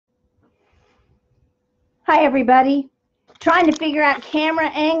Hi, everybody. Trying to figure out camera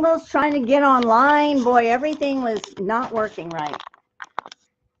angles, trying to get online. Boy, everything was not working right.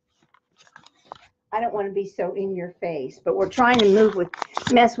 I don't want to be so in your face, but we're trying to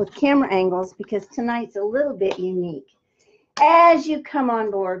mess with camera angles because tonight's a little bit unique. As you come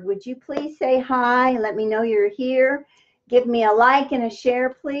on board, would you please say hi? Let me know you're here. Give me a like and a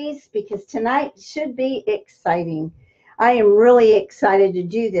share, please, because tonight should be exciting. I am really excited to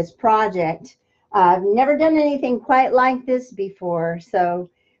do this project. I've never done anything quite like this before, so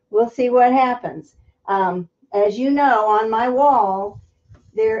we'll see what happens. As you know, on my wall,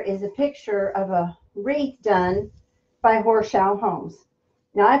 there is a picture of a wreath done by Horseshoe Homes.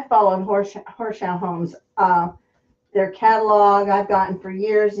 Now, I've followed Horseshoe Homes. Their catalog I've gotten for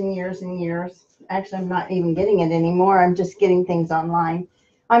years and years and years. Actually, I'm not even getting it anymore. I'm just getting things online.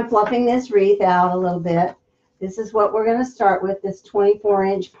 I'm fluffing this wreath out a little bit. This is what we're going to start with, this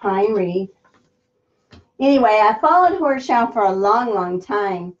 24-inch pine wreath. Anyway, I followed Horseshoe for a long, long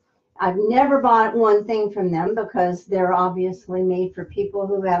time. I've never bought one thing from them because they're obviously made for people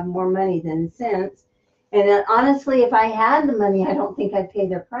who have more money than sense. And honestly, if I had the money, I don't think I'd pay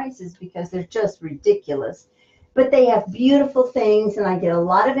their prices because they're just ridiculous. But they have beautiful things, and I get a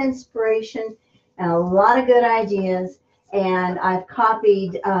lot of inspiration and a lot of good ideas. And I've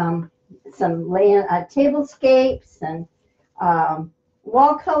copied some tablescapes and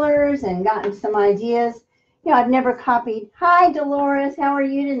wall colors and gotten some ideas. You know, I've never copied. Hi, Dolores. How are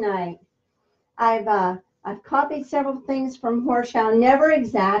you tonight? I've copied several things from Horseshoe. Never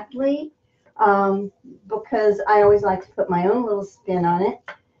exactly, because I always like to put my own little spin on it.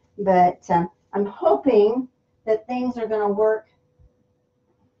 But I'm hoping that things are going to work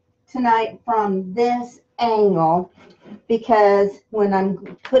tonight from this angle, because when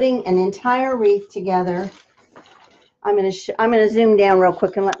I'm putting an entire wreath together, I'm going to zoom down real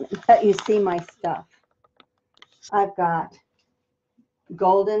quick and let you see my stuff. I've got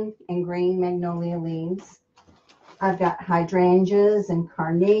golden and green magnolia leaves. I've got hydrangeas and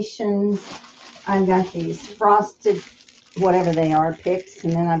carnations. I've got these frosted, whatever they are, picks,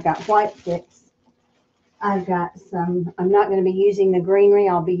 and then I've got white picks. I've got some, I'm not going to be using the greenery.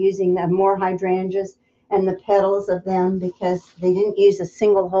 I'll be using the more hydrangeas and the petals of them because they didn't use a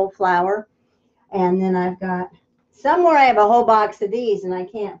single whole flower. And then I've got, somewhere I have a whole box of these and I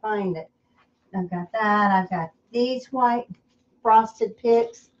can't find it. I've got that. I've got these white frosted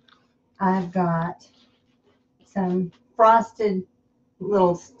picks. I've got some frosted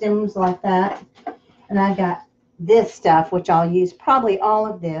little stems like that. And I've got this stuff, which I'll use probably all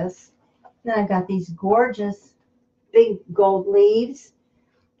of this. Then I've got these gorgeous big gold leaves.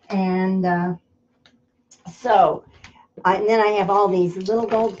 And then I have all these little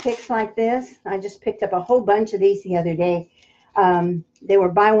gold picks like this. I just picked up a whole bunch of these the other day. They were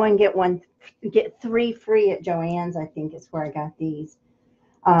buy one, get three free at Joann's, I think is where I got these.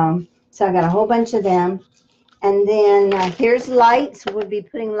 So I got a whole bunch of them. And then here's lights. We'll be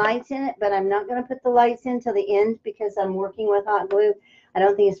putting lights in it, but I'm not going to put the lights in till the end because I'm working with hot glue. I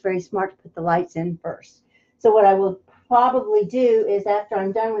don't think it's very smart to put the lights in first. So what I will probably do is after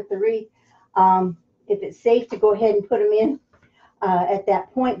I'm done with the wreath, if it's safe to go ahead and put them in at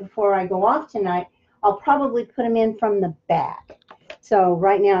that point before I go off tonight, I'll probably put them in from the back. So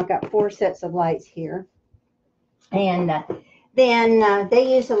right now I've got 4 sets of lights here. And then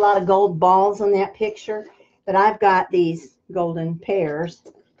they use a lot of gold balls on that picture, but I've got these golden pears.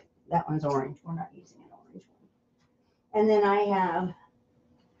 That one's orange. We're not using an orange one. And then I have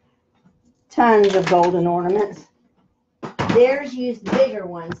tons of golden ornaments. Theirs used bigger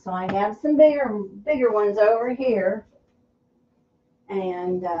ones, so I have some bigger ones over here.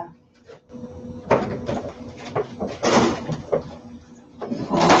 And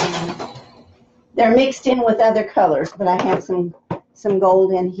they're mixed in with other colors, but I have some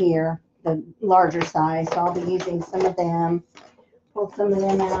gold in here, the larger size, so I'll be using some of them. Pull some of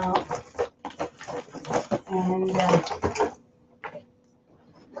them out. And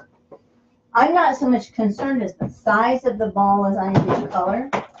I'm not so much concerned as the size of the ball as I am the color.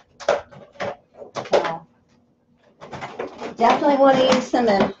 So definitely want to use some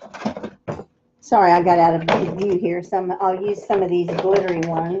of, sorry, I got out of the view here. I'll use some of these glittery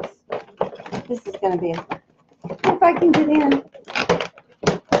ones. This is going to be, if I can get in.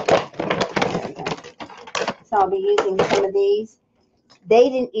 There we go. So I'll be using some of these. They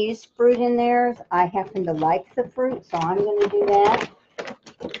didn't use fruit in theirs. I happen to like the fruit, so I'm going to do that.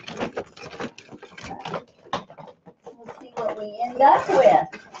 We'll see what we end up with.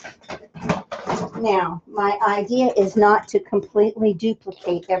 Now, my idea is not to completely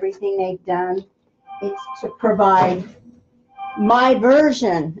duplicate everything they've done. It's to provide my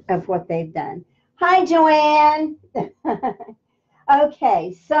version of what they've done. Hi, Joanne.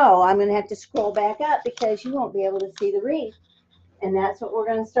 Okay, so I'm going to have to scroll back up because you won't be able to see the wreath. And that's what we're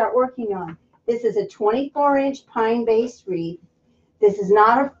going to start working on. This is a 24-inch pine-based wreath. This is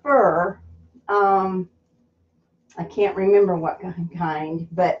not a fir. I can't remember what kind,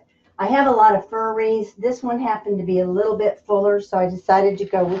 but I have a lot of fir wreaths. This one happened to be a little bit fuller, so I decided to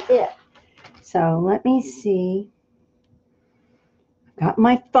go with it. So let me see. I've got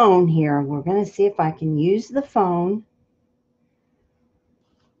my phone here. We're going to see if I can use the phone.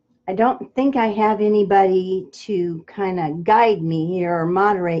 I don't think I have anybody to kind of guide me here or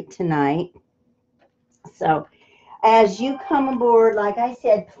moderate tonight. So as you come aboard, like I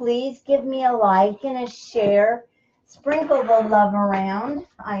said, please give me a like and a share. Sprinkle the love around.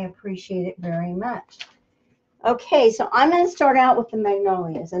 I appreciate it very much. Okay, so I'm going to start out with the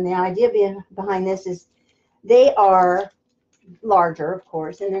magnolias. And the idea behind this is they are larger, of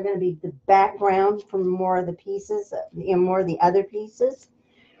course, and they're going to be the background for more of the pieces, more of the other pieces.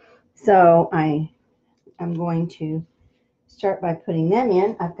 So I'm going to start by putting them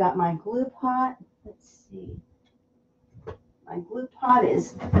in. I've got my glue pot. Let's see. My glue pot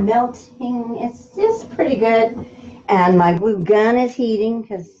is melting. It's just pretty good. And my glue gun is heating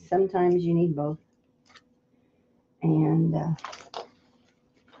because sometimes you need both. And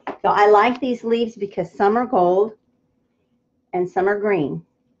so I like these leaves because some are gold and some are green.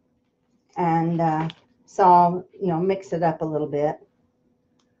 And so I'll, mix it up a little bit,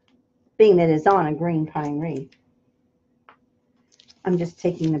 being that it's on a green pine wreath. I'm just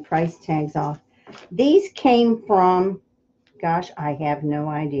taking the price tags off. These came from, gosh, I have no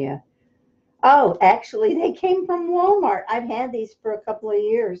idea. Oh, actually, they came from Walmart. I've had these for a couple of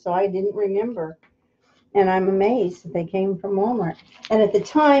years, so I didn't remember. And I'm amazed that they came from Walmart. And at the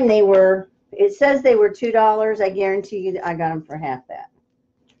time, they were, it says they were $2. I guarantee you that I got them for half that.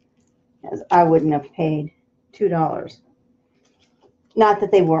 As I wouldn't have paid $2. Not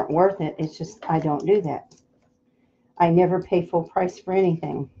that they weren't worth it. It's just I don't do that. I never pay full price for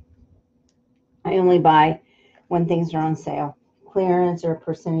anything. I only buy when things are on sale, clearance or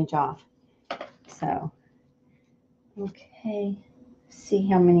percentage off. So, okay, see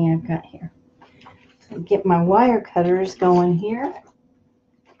how many I've got here. So get my wire cutters going here.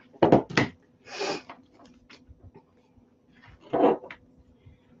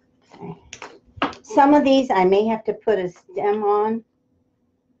 Okay. Some of these I may have to put a stem on.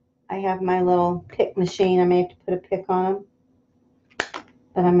 I have my little pick machine. I may have to put a pick on them.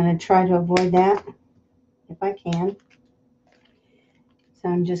 But I'm going to try to avoid that if I can. So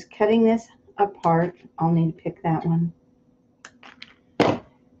I'm just cutting this apart. I'll need to pick that one.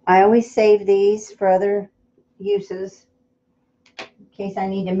 I always save these for other uses in case I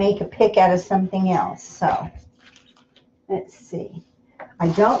need to make a pick out of something else. So let's see. I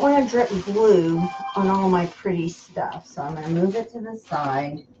don't want to drip glue on all my pretty stuff. So I'm going to move it to the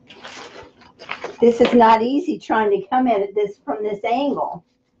side. This is not easy trying to come at this from this angle.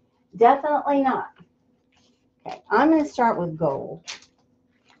 Definitely not. Okay, I'm going to start with gold,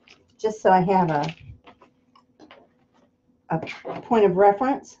 just so I have a point of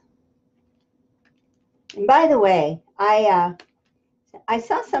reference. And by the way, I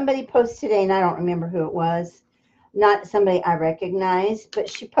saw somebody post today, and I don't remember who it was. Not somebody I recognize, but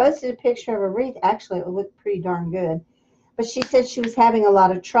she posted a picture of a wreath. Actually, it looked pretty darn good. But she said she was having a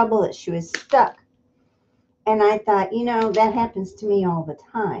lot of trouble, that she was stuck. And I thought, that happens to me all the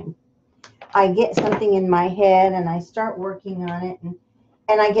time. I get something in my head and I start working on it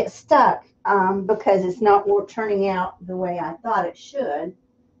and I get stuck because it's not turning out the way I thought it should.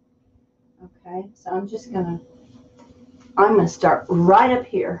 Okay, so I'm going to start right up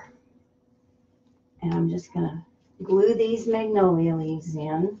here. And I'm just going to glue these magnolia leaves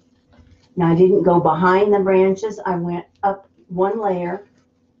in. Now I didn't go behind the branches. I went up one layer.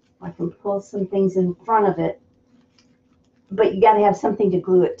 I can pull some things in front of it. But you got to have something to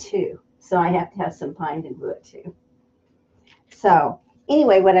glue it to. So I have to have some pine to glue it to. So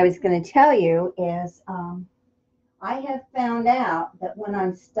anyway, what I was going to tell you is I have found out that when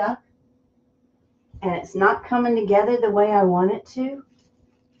I'm stuck and it's not coming together the way I want it to,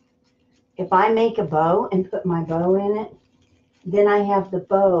 if I make a bow and put my bow in it, then I have the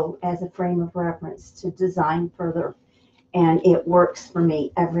bow as a frame of reference to design further. And it works for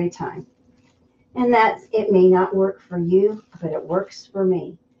me every time. And it may not work for you, but it works for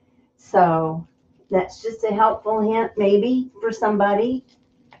me. So that's just a helpful hint maybe for somebody.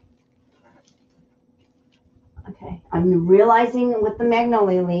 Okay, I'm realizing with the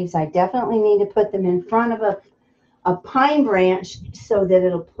magnolia leaves, I definitely need to put them in front of a pine branch so that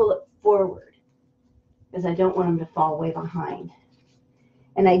it'll pull it forward, because I don't want them to fall way behind.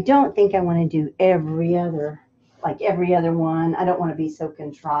 And I don't think I want to do every other one. I don't want to be so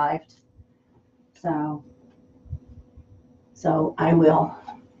contrived. So I will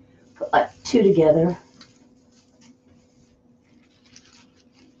put like 2 together.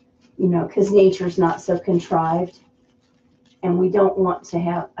 You know, because nature's not so contrived. And we don't want to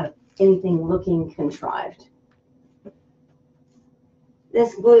have anything looking contrived.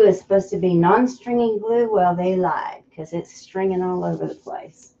 This glue is supposed to be non-stringy glue. Well, they lied because it's stringing all over the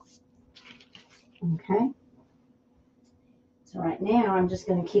place. Okay. So right now I'm just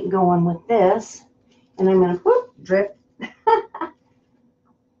going to keep going with this. And I'm going to whoop, drip.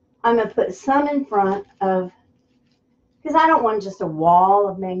 I'm going to put some in front of, because I don't want just a wall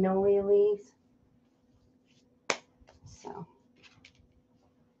of magnolia leaves. So.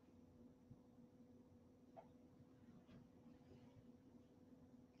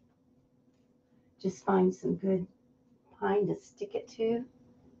 Just find some good pine to stick it to.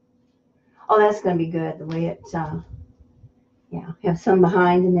 Oh, that's going to be good, the way it, yeah, have some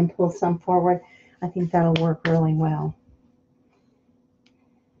behind and then pull some forward. I think that'll work really well.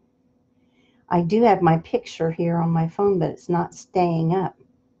 I do have my picture here on my phone, but it's not staying up.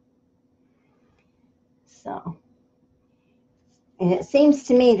 So, and it seems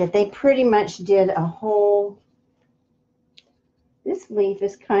to me that they pretty much did a whole, this leaf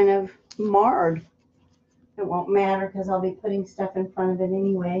is kind of marred. It won't matter because I'll be putting stuff in front of it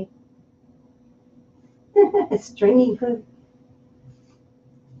anyway. Stringy glue.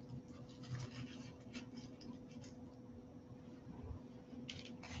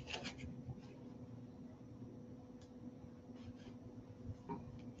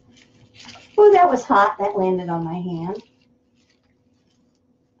 Oh, that was hot. That landed on my hand.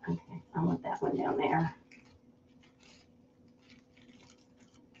 Okay, I want that one down there.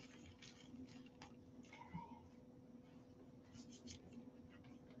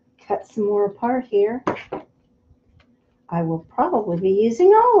 Cut some more apart here. I will probably be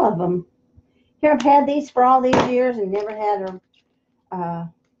using all of them. Here, I've had these for all these years and never had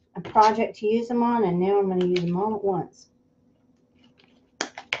a project to use them on, and now I'm going to use them all at once.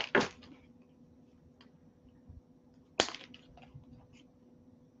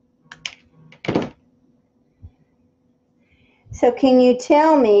 So can you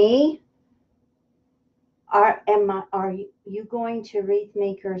tell me, are you going to Wreath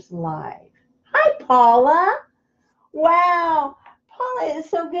Makers Live? Hi, Paula. Wow. Paula, it's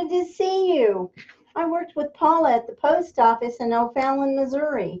so good to see you. I worked with Paula at the post office in O'Fallon,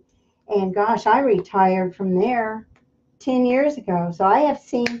 Missouri. And gosh, I retired from there 10 years ago. So I have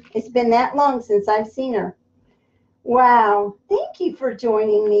seen, it's been that long since I've seen her. Wow. Thank you for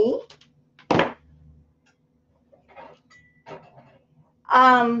joining me.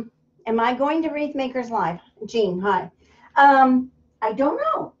 Am I going to Wreath Makers Live? Jean, hi. I don't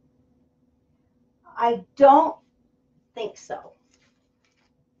know. I don't think so.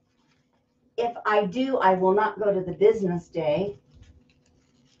 If I do, I will not go to the business day.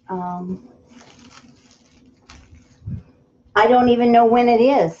 I don't even know when it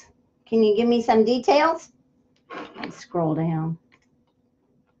is. Can you give me some details? Let's scroll down.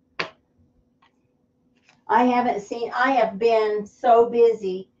 I have been so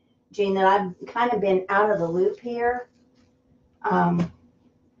busy, Jean, that I've kind of been out of the loop here. I've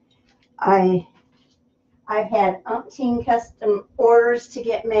had umpteen custom orders to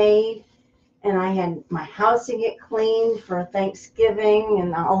get made, and I had my house to get cleaned for Thanksgiving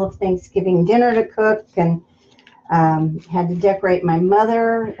and all of Thanksgiving dinner to cook, and had to decorate my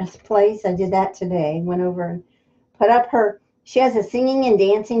mother's place. I did that today. Went over and put up her, she has a singing and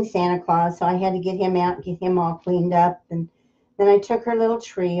dancing Santa Claus, so I had to get him out, get him all cleaned up. And then I took her little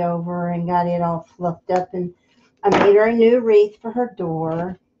tree over and got it all fluffed up, and I made her a new wreath for her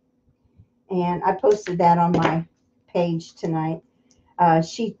door. And I posted that on my page tonight.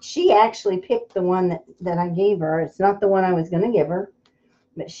 She actually picked the one that I gave her. It's not the one I was going to give her,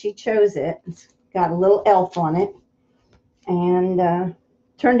 but she chose it. It's got a little elf on it, and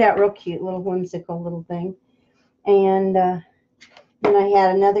turned out real cute, little whimsical little thing. And then I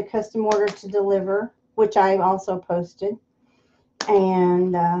had another custom order to deliver, which I also posted.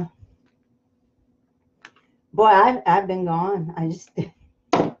 And boy, I've been gone. I just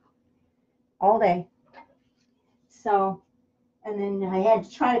all day. So, and then I had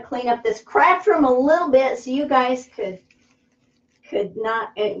to try to clean up this craft room a little bit so you guys could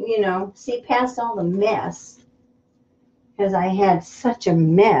not, see past all the mess, because I had such a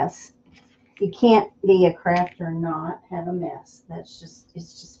mess. You can't be a crafter and not have a mess. It's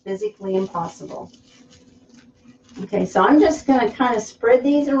just physically impossible. Okay, so I'm just going to kind of spread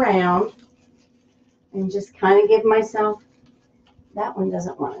these around and just kind of give myself That one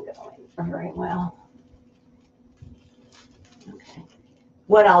doesn't want to go in very well. Okay.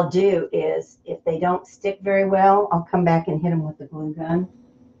 What I'll do is, if they don't stick very well, I'll come back and hit them with the glue gun.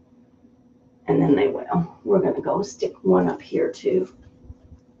 And then they will. We're going to go stick one up here too.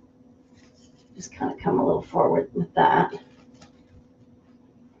 Just kind of come a little forward with that.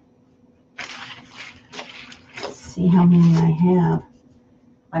 Let's see how many I have.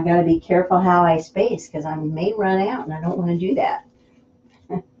 I got to be careful how I space because I may run out and I don't want to do that.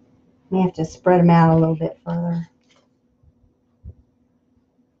 May have to spread them out a little bit further.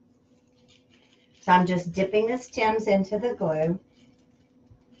 So I'm just dipping the stems into the glue.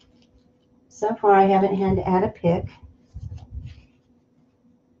 So far I haven't had to add a pick.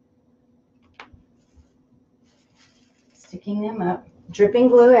 Sticking them up. Dripping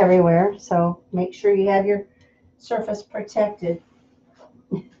glue everywhere, so make sure you have your surface protected.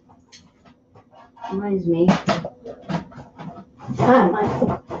 Reminds me, I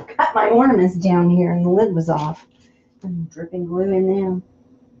got my ornaments down here and the lid was off. I'm dripping glue in them.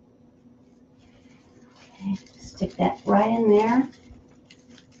 Okay, stick that right in there.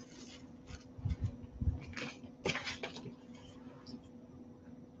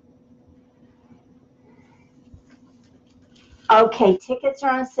 Okay, tickets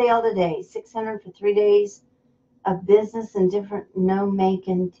are on sale today. $600 for 3 days of business and different no make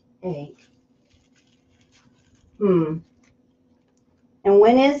and take. And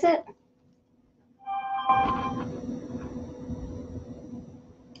when is it?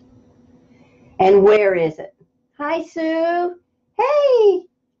 And where is it? Hi, Sue. Hey.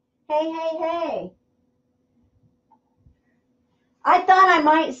 Hey. I thought I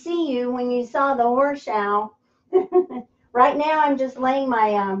might see you when you saw the horse owl. Right now, I'm just laying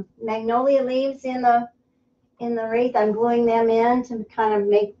my magnolia leaves in the wreath. I'm gluing them in to kind of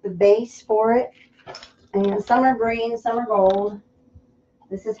make the base for it. And some are green, some are gold.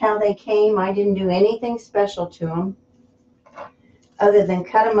 This is how they came. I didn't do anything special to them other than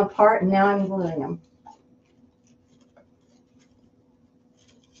cut them apart, and now I'm gluing them.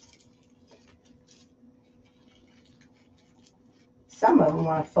 Some of them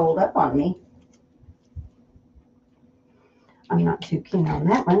want to fold up on me. I'm not too keen on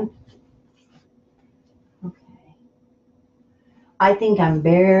that one. Okay. I think I'm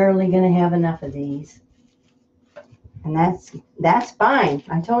barely going to have enough of these. And that's fine.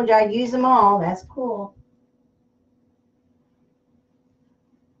 I told you I'd use them all. That's cool.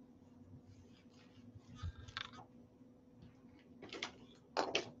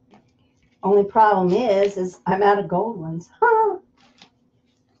 Only problem is I'm out of gold ones.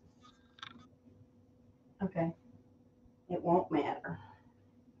 Okay. It won't matter.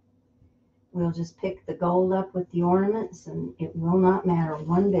 We'll just pick the gold up with the ornaments and it will not matter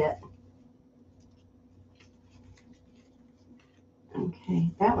one bit. Okay,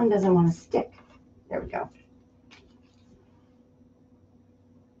 that one doesn't want to stick. There we go.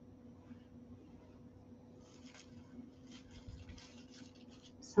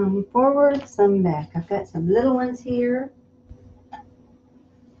 Some forward, some back. I've got some little ones here.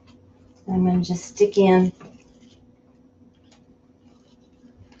 I'm going to just stick in.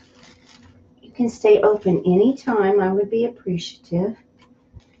 You can stay open anytime. I would be appreciative.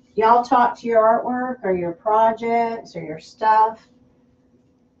 Y'all talk to your artwork or your projects or your stuff.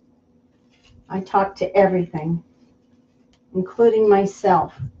 I talk to everything, including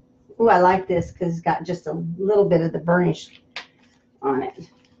myself. Ooh, I like this because it's got just a little bit of the burnish on it.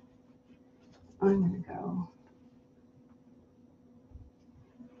 I'm going to go.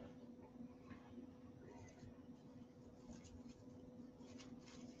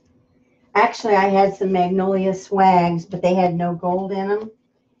 Actually, I had some magnolia swags, but they had no gold in them.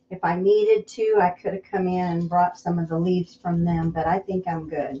 If I needed to, I could have come in and brought some of the leaves from them, but I think I'm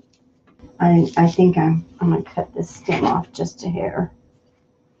good. I think I'm going to cut this stem off just a hair.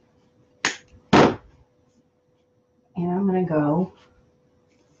 And I'm going to go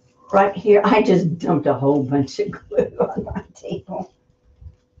right here. I just dumped a whole bunch of glue on my table.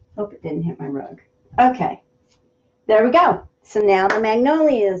 Hope it didn't hit my rug. Okay, there we go. So now the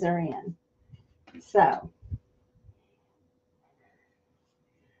magnolias are in. So,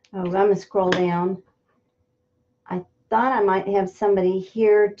 I'm going to scroll down. I thought I might have somebody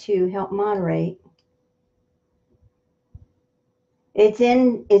here to help moderate.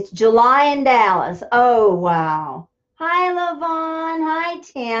 It's July in Dallas. Oh, wow. Hi, LaVon. Hi,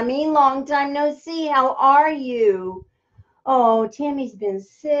 Tammy. Long time no see. How are you? Oh, Tammy's been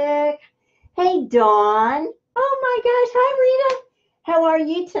sick. Hey, Dawn. Oh, my gosh. Hi, Rita. How are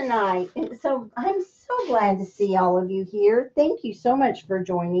you tonight? So I'm so glad to see all of you here. Thank you so much for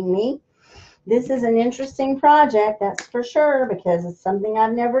joining me. This is an interesting project, that's for sure, because it's something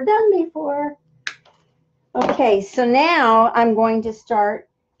I've never done before. Okay, so now I'm going to start,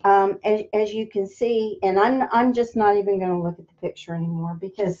 as you can see, and I'm just not even going to look at the picture anymore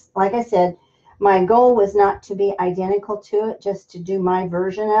because, like I said, my goal was not to be identical to it, just to do my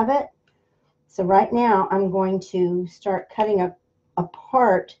version of it. So right now I'm going to start cutting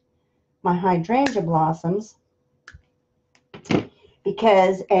apart my hydrangea blossoms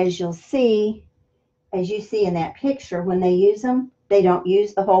because, as you see in that picture, when they use them, they don't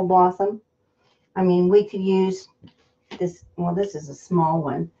use the whole blossom. I mean, we could use this, well, this is a small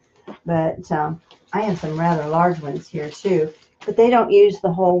one, but I have some rather large ones here too, but they don't use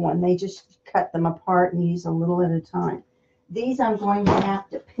the whole one. They just cut them apart and use a little at a time. These I'm going to have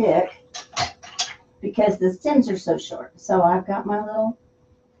to pick because the stems are so short. So I've got my little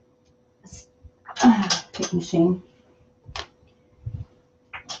pick machine.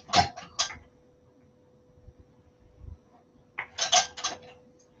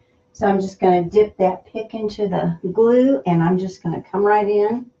 So I'm just going to dip that pick into the glue, and I'm just going to come right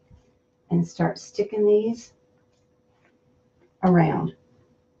in and start sticking these around.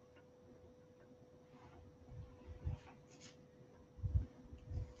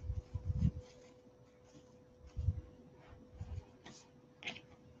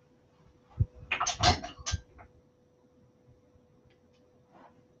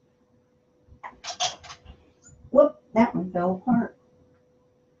 Whoop, that one fell apart.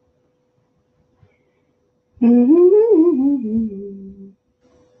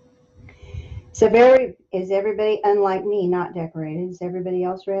 So is everybody, unlike me, not decorated? Is everybody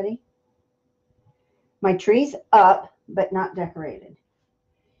else ready? My tree's up, but not decorated.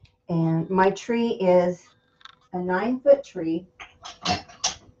 And my tree is a 9-foot tree,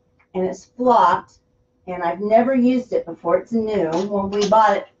 and it's flocked, and I've never used it before. It's new. Well, we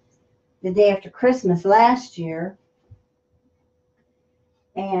bought it the day after Christmas last year,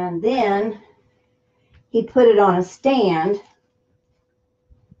 and then he put it on a stand.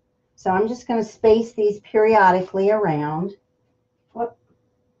 So I'm just going to space these periodically around. Whoop.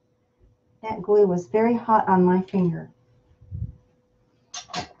 That glue was very hot on my finger.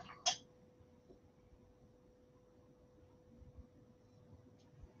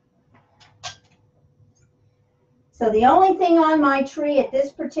 So the only thing on my tree at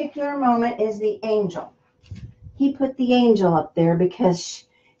this particular moment is the angel. He put the angel up there because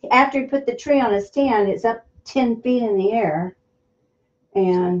after he put the tree on a stand, it's up 10 feet in the air.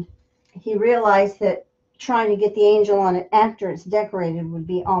 And he realized that trying to get the angel on it after it's decorated would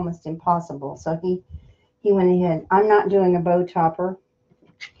be almost impossible. So he went ahead. I'm not doing a bow topper.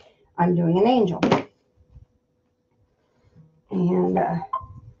 I'm doing an angel. And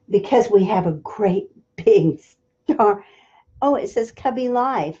because we have a great big star. Oh, it says Cubby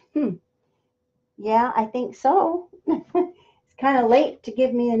Live. Yeah, I think so. It's kind of late to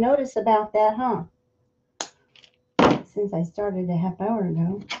give me a notice about that, huh? Since I started a half hour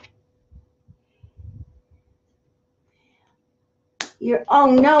ago. Oh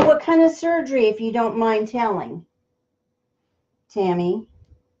no, what kind of surgery, if you don't mind telling? Tammy,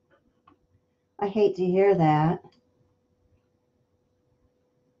 I hate to hear that.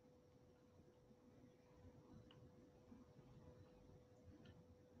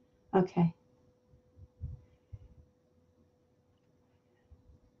 Okay.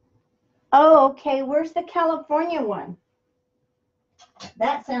 Oh, okay. Where's the California one?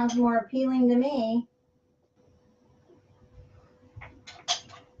 That sounds more appealing to me.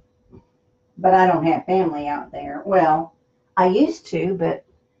 But I don't have family out there. Well, I used to, but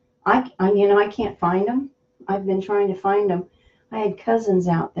I can't find them. I've been trying to find them. I had cousins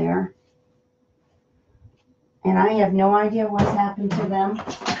out there, and I have no idea what's happened to them.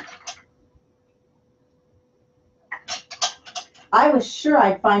 I was sure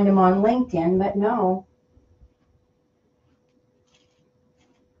I'd find them on LinkedIn, but no.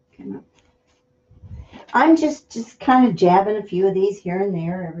 I'm just kind of jabbing a few of these here and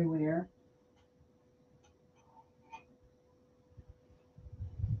there everywhere.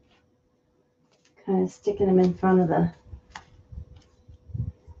 Kind of sticking them in front of the...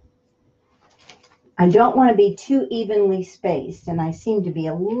 I don't want to be too evenly spaced, and I seem to be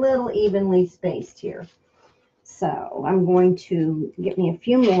a little evenly spaced here. So I'm going to get me a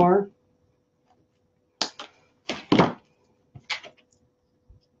few more.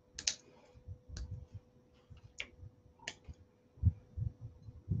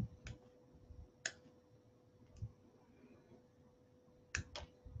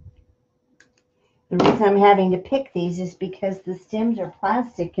 The reason I'm having to pick these is because the stems are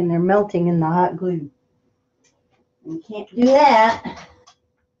plastic and they're melting in the hot glue. You can't do that.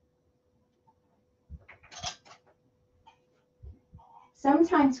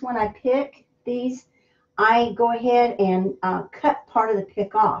 Sometimes when I pick these, I go ahead and cut part of the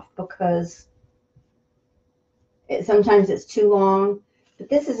pick off because sometimes it's too long. But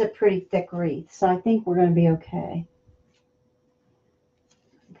this is a pretty thick wreath, so I think we're going to be okay.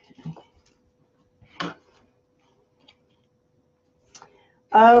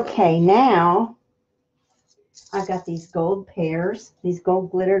 Okay, now I've got these gold pears, these gold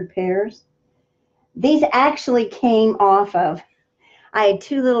glittered pears. These actually came off of, I had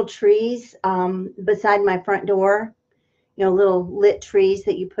two little trees beside my front door, you know, little lit trees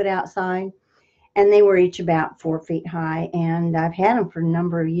that you put outside. And they were each about 4 feet high. And I've had them for a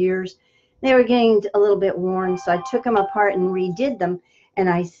number of years. They were getting a little bit worn, so I took them apart and redid them. And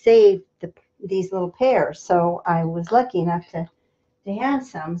I saved these little pears. So I was lucky enough to have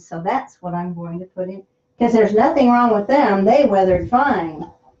some. So that's what I'm going to put in. Because there's nothing wrong with them. They weathered fine.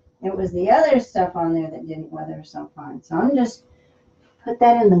 It was the other stuff on there that didn't weather so fine. So I'm just put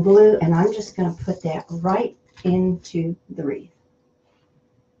that in the glue, and I'm just going to put that right into the wreath.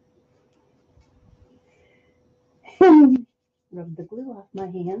 Rub the glue off my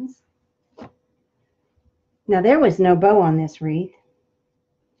hands. Now there was no bow on this wreath.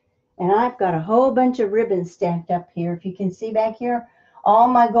 And I've got a whole bunch of ribbons stacked up here. If you can see back here, all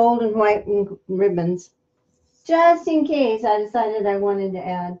my gold and white ribbons. Just in case I decided I wanted to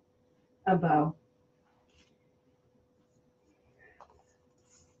add a bow.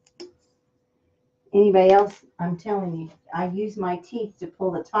 Anybody else? I'm telling you, I use my teeth to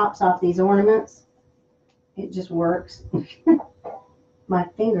pull the tops off these ornaments. It just works. My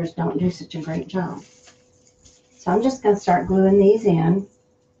fingers don't do such a great job. So I'm just going to start gluing these in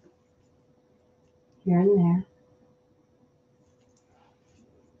here and there.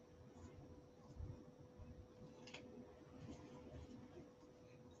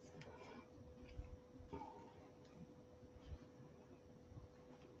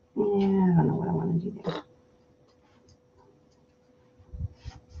 Yeah, I don't know what I want to do there.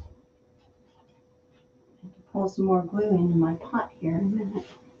 Pull some more glue into my pot here in a minute.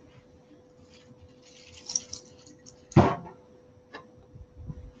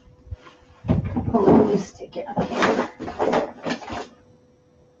 Pull the glue stick out here.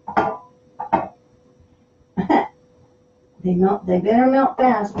 They better melt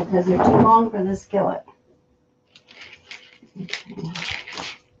fast because they're too long for the skillet. Okay.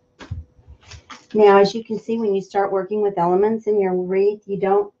 Now, as you can see, when you start working with elements in your wreath, you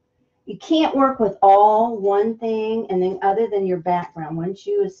can't work with all one thing and then other than your background. Once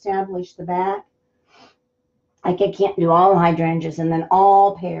you establish the back, like I can't do all hydrangeas and then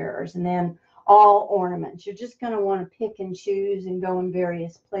all pears and then all ornaments. You're just going to want to pick and choose and go in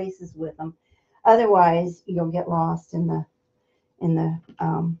various places with them. Otherwise, you'll get lost in the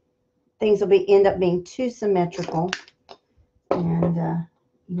things will end up being too symmetrical, and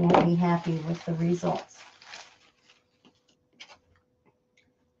you won't be happy with the results.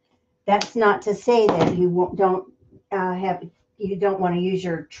 That's not to say that you don't want to use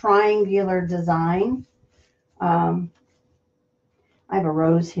your triangular design. I have a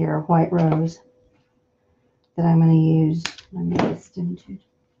rose here, a white rose, that I'm going to use. Let me get this into.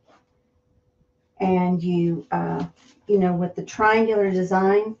 And you know, with the triangular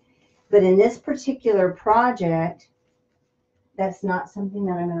design, but in this particular project, that's not something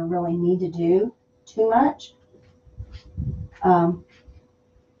that I'm going to really need to do too much.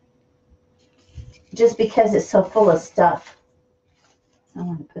 Just because it's so full of stuff. I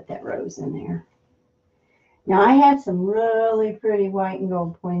want to put that rose in there. Now I have some really pretty white and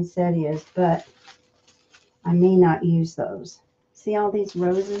gold poinsettias, but I may not use those. See all these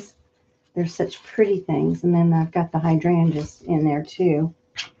roses? They're such pretty things. And then I've got the hydrangeas in there too.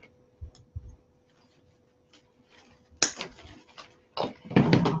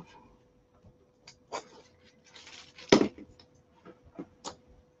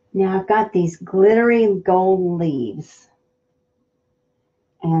 Now I've got these glittery gold leaves.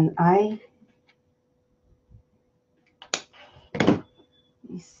 And let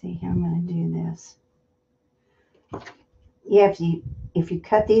me see how I'm going to do this. If you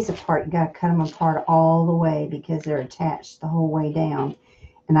cut these apart, you got to cut them apart all the way because they're attached the whole way down.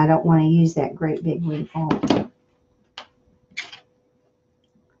 And I don't want to use that great big wreath all.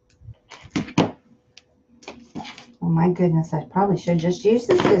 Oh my goodness, I probably should just use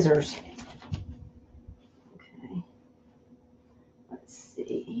the scissors. Okay. Let's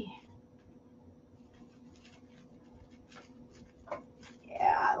see.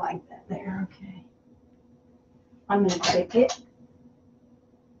 Yeah, I like that there. Okay. I'm going to pick it.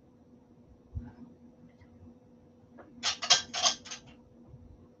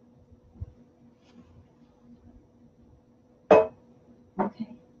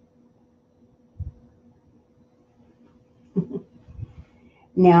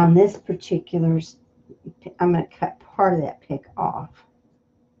 Now in this particular, I'm going to cut part of that pick off.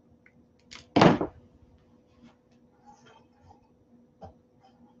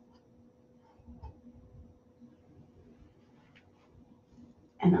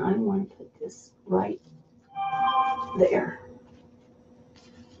 And I want to put this right there.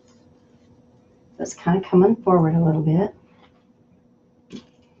 So it's kind of coming forward a little bit.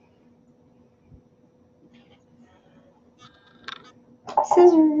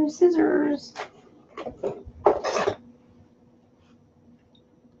 Scissors, scissors.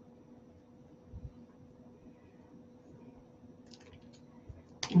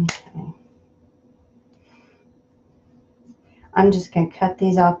 Okay. I'm just going to cut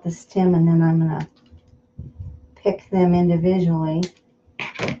these off the stem, and then I'm going to pick them individually.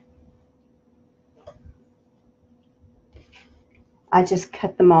 I just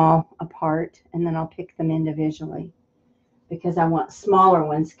cut them all apart, and then I'll pick them individually because I want smaller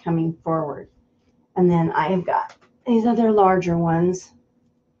ones coming forward. And then I have got these other larger ones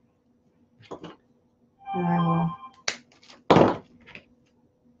that I will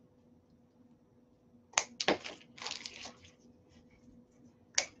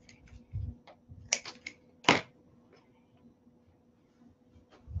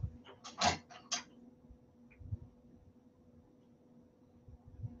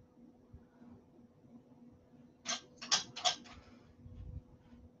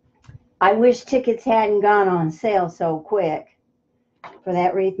I wish tickets hadn't gone on sale so quick for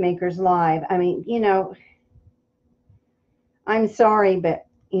that Wreath Makers Live. I mean, you know, I'm sorry, but,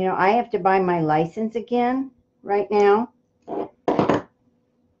 you know, I have to buy my license again right now.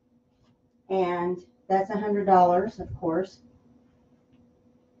 And that's $100, of course.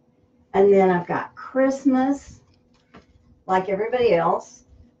 And then I've got Christmas, like everybody else.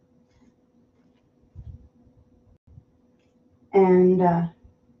 And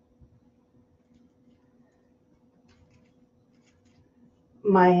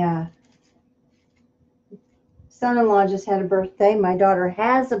my son-in-law just had a birthday. My daughter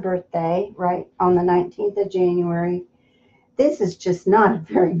has a birthday right on the 19th of January. This is just not a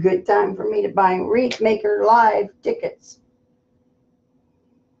very good time for me to buy Wreath Maker Live tickets.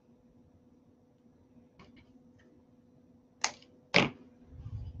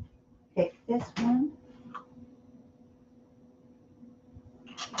 Pick this one.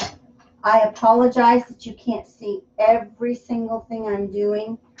 I apologize that you can't see every single thing I'm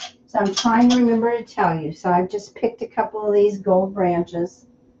doing. So I'm trying to remember to tell you. So I've just picked a couple of these gold branches.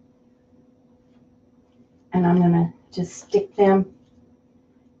 And I'm going to just stick them.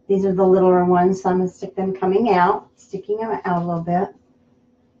 These are the littler ones. So I'm going to stick them coming out. Sticking them out a little bit.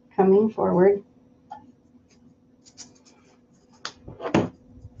 Coming forward.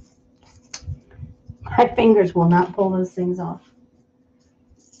 My fingers will not pull those things off.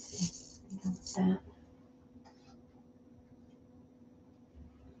 That.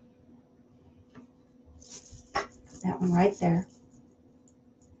 That one right there.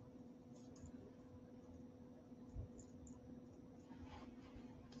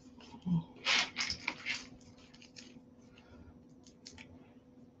 Okay.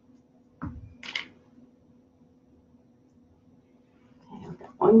 Okay, I've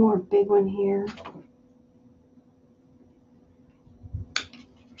got one more big one here.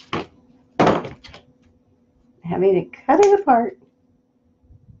 Having to cut it apart.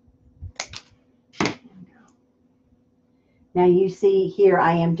 Now you see here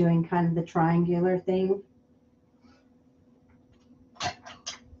I am doing kind of the triangular thing.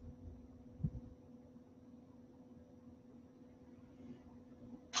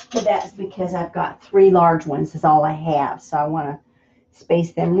 But that's because I've got 3 large ones is all I have. So I want to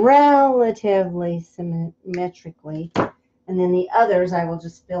space them relatively symmetrically. And then the others I will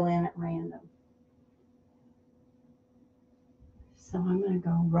just fill in at random. So I'm going to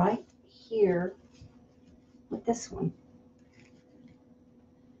go right here with this one.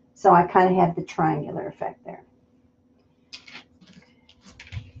 So I kind of have the triangular effect there.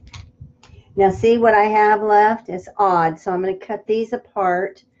 Now see what I have left is odd. So I'm going to cut these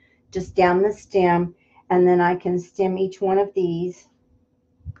apart just down the stem. And then I can stem each one of these.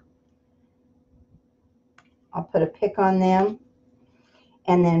 I'll put a pick on them.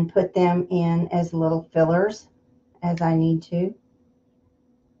 And then put them in as little fillers as I need to.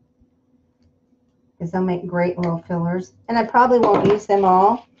 Because they'll make great little fillers. And I probably won't use them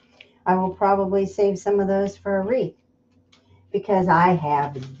all. I will probably save some of those for a wreath. Because I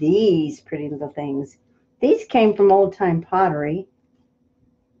have these pretty little things. These came from old time pottery.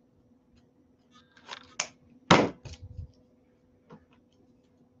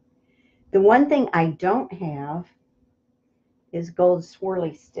 The one thing I don't have is gold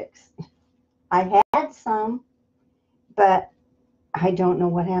swirly sticks. I had some, but I don't know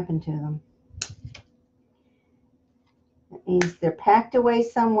what happened to them. That means they're packed away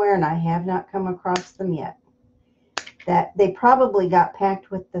somewhere and I have not come across them yet. That they probably got packed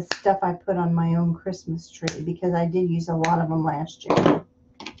with the stuff I put on my own Christmas tree because I did use a lot of them last year.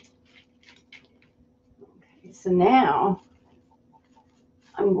 Okay, so now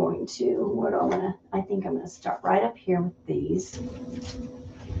I'm going to, I think I'm going to start right up here with these.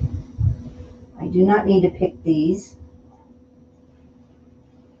 I do not need to pick these.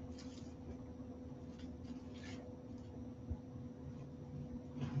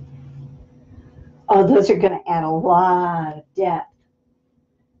 Oh, those are going to add a lot of depth.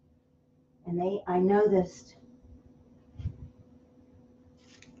 And I noticed,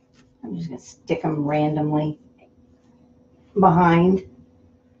 I'm just going to stick them randomly behind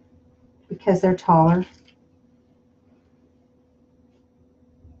because they're taller.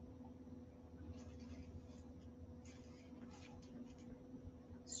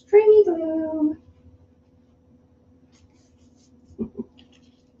 Stringy glue.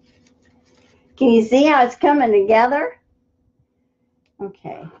 Can you see how it's coming together?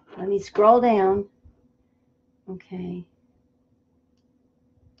 Okay, let me scroll down. Okay.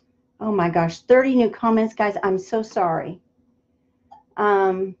 Oh my gosh, 30 new comments, guys. I'm so sorry.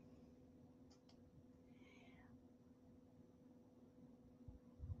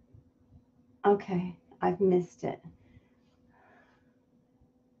 Okay, I've missed it.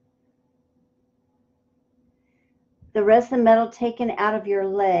 The rest of the metal taken out of your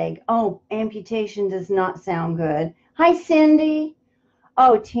leg. Oh, amputation does not sound good. Hi, Cindy.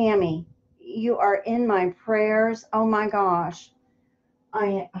 Oh, Tammy, you are in my prayers. Oh my gosh.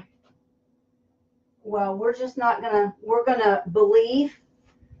 Well, we're just not we're gonna believe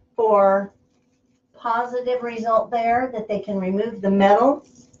for positive result there that they can remove the metal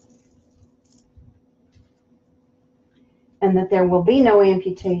and that there will be no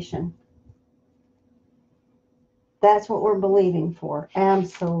amputation. That's what we're believing for.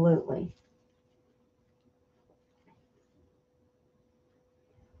 Absolutely.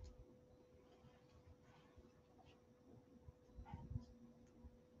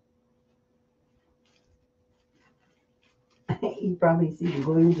 You probably see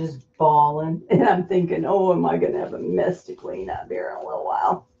glue just balling. And I'm thinking, oh, am I going to have a mess to clean up here in a little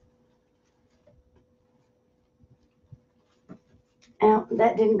while? Oh,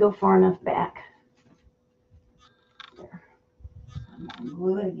 that didn't go far enough back. There. I'm going to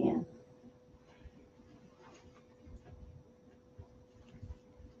glue it again.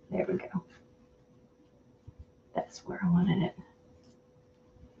 There we go. That's where I wanted it.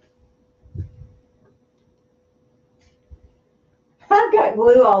 I've got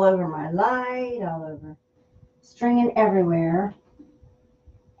glue all over my light, all over, stringing everywhere.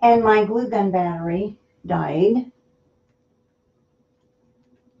 And my glue gun battery died.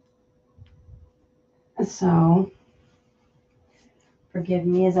 So, forgive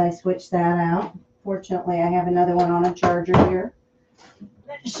me as I switch that out. Fortunately, I have another one on a charger here.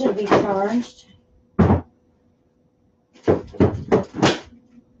 That should be charged.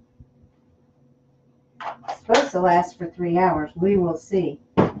 It's supposed to last for 3 hours. We will see.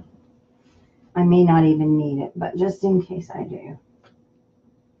 I may not even need it, but just in case I do.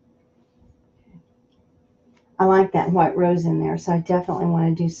 I like that white rose in there, so I definitely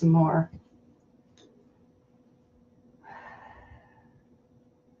want to do some more.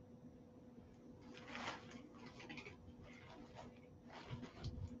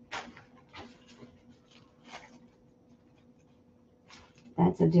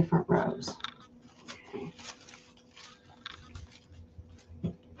 That's a different rose.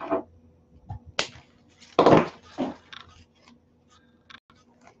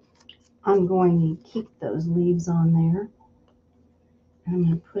 I'm going to keep those leaves on there. And I'm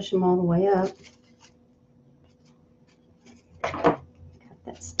going to push them all the way up. Cut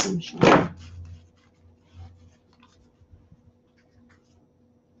that stem short.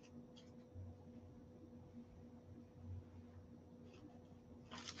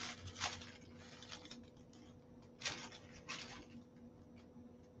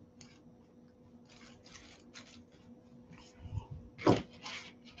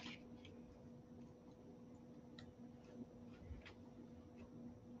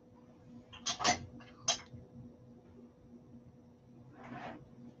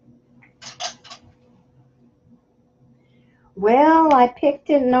 Well, I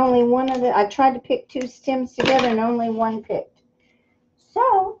picked it and only one of I tried to pick 2 stems together and only one picked.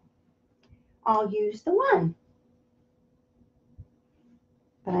 So, I'll use the one.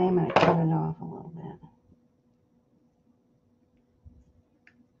 But I am going to cut it off a little bit.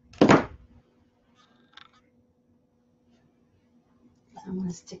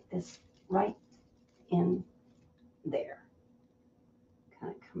 to stick this right in there.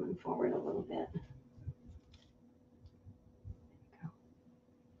 Kind of coming forward a little bit.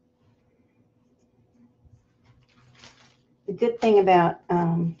 The good thing about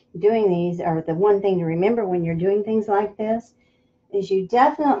doing these, or the one thing to remember when you're doing things like this, is you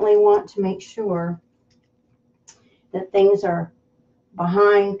definitely want to make sure that things are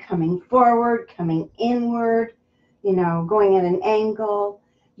behind, coming forward, coming inward, you know, going at an angle.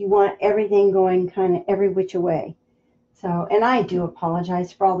 You want everything going kind of every which way. So, and I do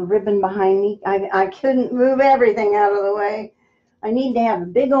apologize for all the ribbon behind me. I couldn't move everything out of the way. I need to have a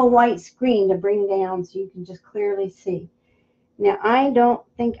big old white screen to bring down so you can just clearly see. Now, I don't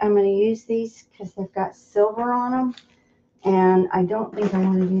think I'm going to use these because they've got silver on them, and I don't think I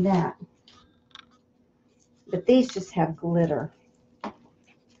want to do that. But these just have glitter. I'm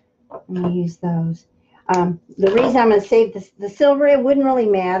going to use those. The reason I'm going to save the silver, it wouldn't really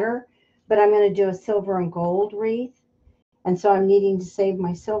matter, but I'm going to do a silver and gold wreath, and so I'm needing to save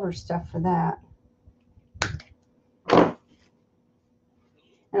my silver stuff for that.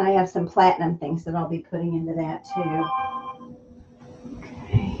 And I have some platinum things that I'll be putting into that too.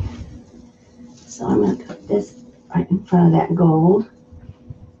 Okay. So I'm going to put this right in front of that gold.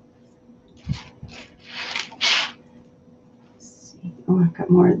 Let's see. Oh, I've got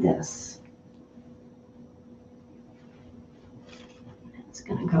more of this. It's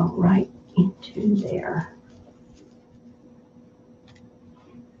going to go right into there.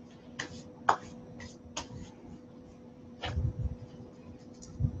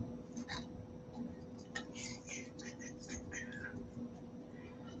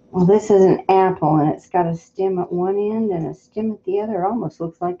 Well, this is an apple, and it's got a stem at one end and a stem at the other. Almost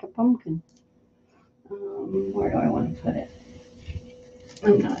looks like a pumpkin. Where do I want to put it?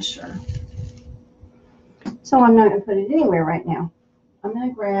 I'm not sure. So I'm not going to put it anywhere right now. I'm going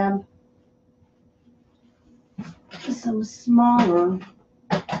to grab some smaller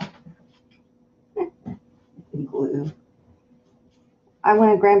glue. I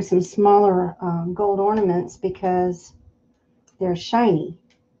want to grab some smaller gold ornaments because they're shiny.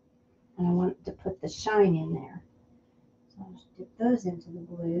 And I want to put the shine in there. So I'll just dip those into the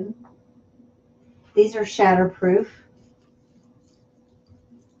glue. These are shatterproof.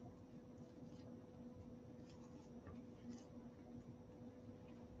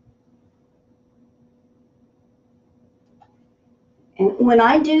 And when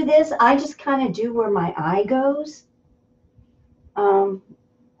I do this, I just kind of do where my eye goes. Looking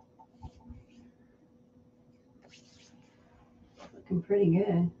pretty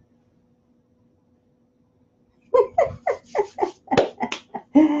good.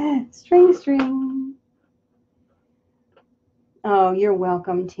 String, string. Oh, you're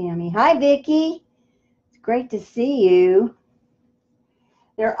welcome, Tammy. Hi, Vicki. It's great to see you.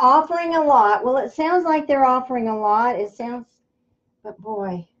 They're offering a lot. Well, it sounds like they're offering a lot. It sounds, but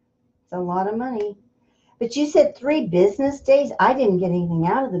boy, it's a lot of money. But you said 3 business days. I didn't get anything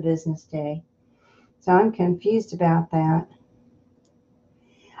out of the business day. So I'm confused about that.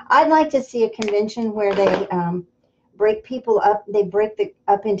 I'd like to see a convention where they break people up. They break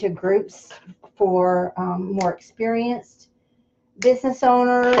up into groups for more experienced business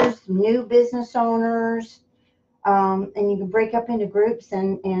owners, new business owners, and you can break up into groups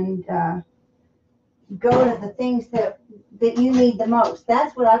and go to the things that you need the most.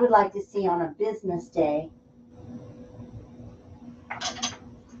 That's what I would like to see on a business day.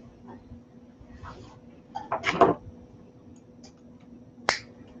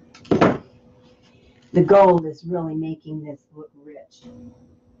 The gold is really making this look rich.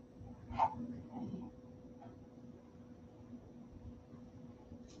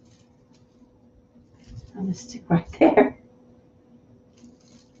 I'm going to stick right there.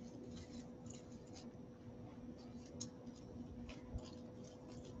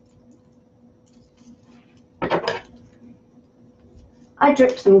 I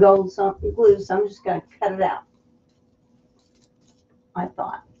dripped some gold glue, so I'm just going to cut it out. I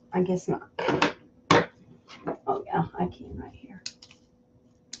thought. I guess not. Oh, yeah, I can right here.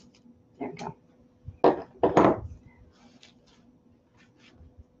 There we go.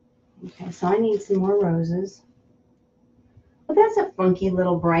 Okay, so I need some more roses. Well, that's a funky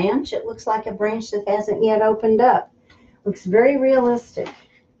little branch. It looks like a branch that hasn't yet opened up. Looks very realistic.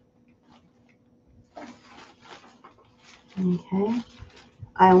 Okay.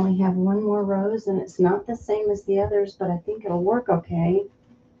 I only have one more rose, and it's not the same as the others, but I think it'll work okay.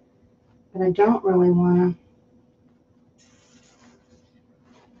 But I don't really want to.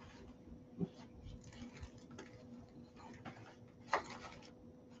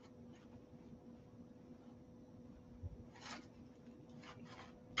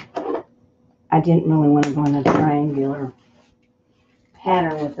 didn't really want to go in a triangular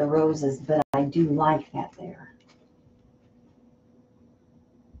pattern with the roses, but I do like that there.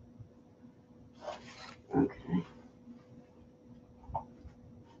 Okay.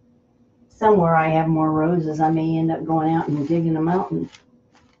 Somewhere I have more roses. I may end up going out and digging them out and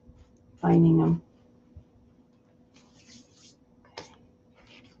finding them. Okay.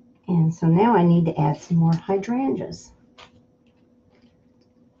 And so now I need to add some more hydrangeas.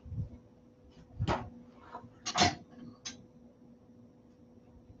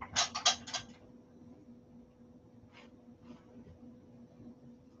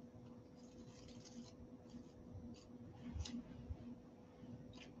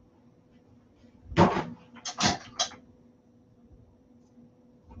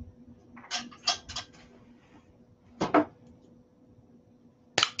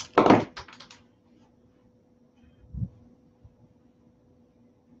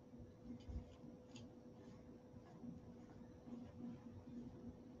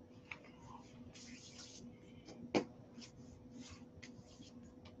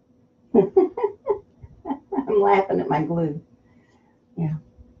 I'm laughing at my glue. Yeah.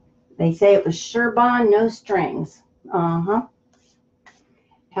 They say it was Surebond, no strings. Uh-huh.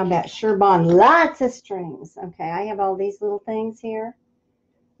 How about Surebond, lots of strings? Okay, I have all these little things here.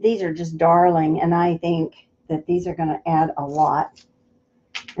 These are just darling, and I think that these are going to add a lot.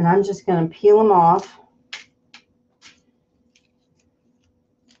 And I'm just going to peel them off.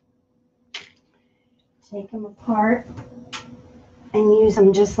 Take them apart and use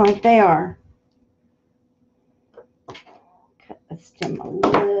them just like they are. Cut the stem a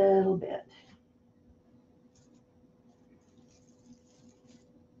little bit.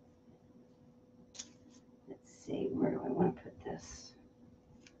 Let's see, where do I want to put this?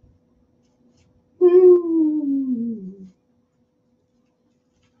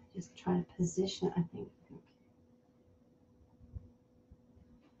 Just try to position it, I think.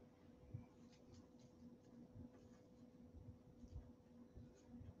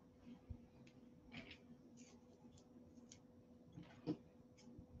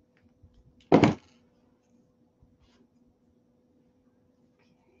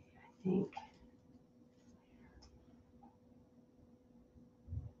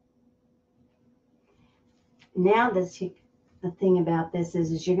 Now the thing about this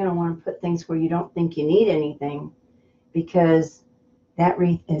is you're going to want to put things where you don't think you need anything, because that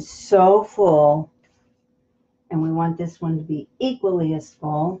wreath is so full, and we want this one to be equally as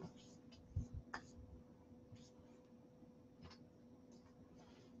full.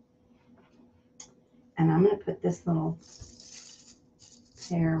 And I'm going to put this little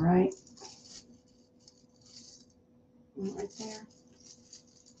pear right there.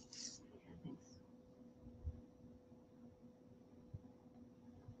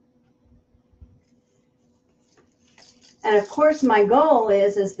 And of course, my goal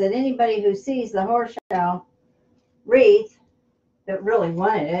is that anybody who sees the horseshoe wreath that really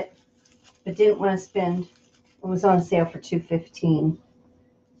wanted it, but didn't want to spend, it was on sale for $2.15.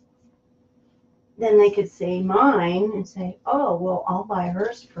 Then they could see mine and say, oh, well, I'll buy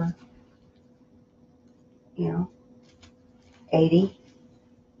hers for, you know, 80,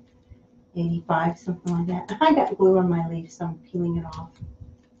 85, something like that. I got glue on my leaf, so I'm peeling it off.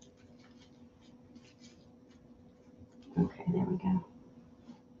 Okay, there we go.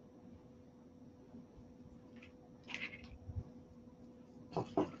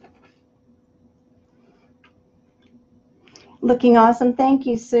 Looking awesome. Thank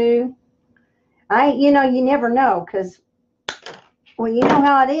you, Sue. You never know, because, well, you know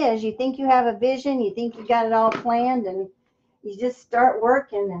how it is. You think you have a vision, you think you got it all planned, and you just start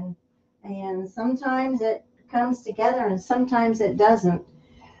working, and sometimes it comes together and sometimes it doesn't.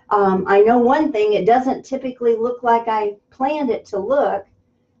 I know one thing, it doesn't typically look like I planned it to look.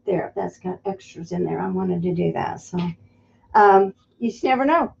 There, that's got extras in there. I wanted to do that. So you just never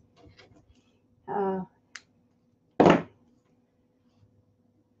know.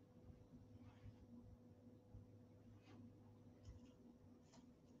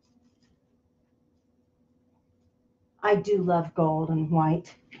 I do love gold and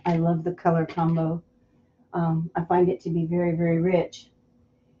white. I love the color combo. I find it to be very, very rich.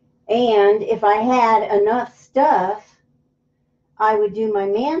 And if I had enough stuff, I would do my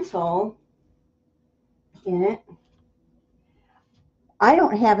mantle in it. I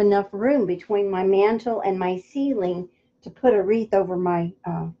don't have enough room between my mantle and my ceiling to put a wreath over my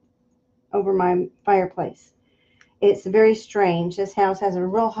fireplace. It's very strange. This house has a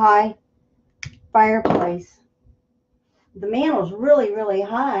real high fireplace. The mantle's really, really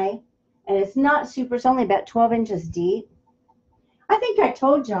high, and it's not super. It's only about 12 inches deep. I think I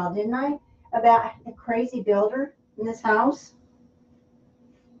told y'all, didn't I? about the crazy builder in this house?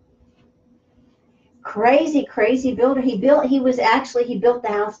 Crazy, crazy builder. He built the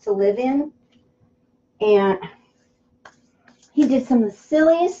house to live in, and he did some of the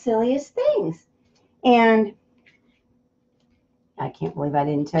silliest things. And I can't believe I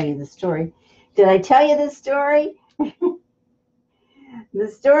didn't tell you the story. Did I tell you the story? The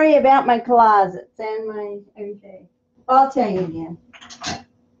story about my closets and my, okay. I'll tell you again.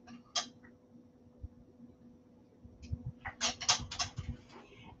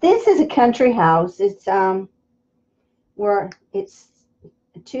 This is a country house. It's it's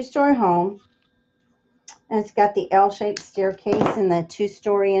a 2-story home, and it's got the L-shaped staircase and the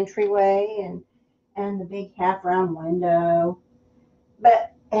 2-story entryway and the big half-round window.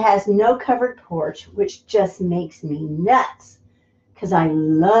 But it has no covered porch, which just makes me nuts because I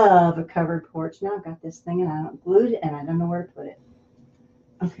love a covered porch. Now I've got this thing and I don't glued it and I don't know where to put it.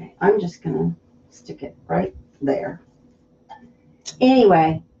 Okay, I'm just gonna stick it right there.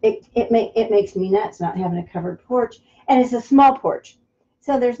 Anyway, it makes me nuts not having a covered porch, and it's a small porch,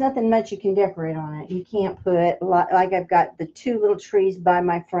 so there's nothing much you can decorate on it. You can't put, like I've got the 2 little trees by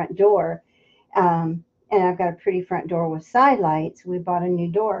my front door, and I've got a pretty front door with side lights. We bought a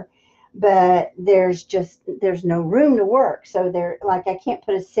new door, but there's no room to work, so I can't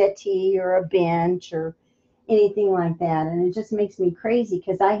put a settee or a bench or anything like that, and it just makes me crazy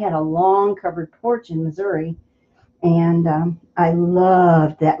because I had a long covered porch in Missouri. And I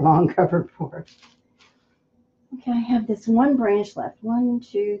loved that long covered porch. Okay, I have this one branch left. 1,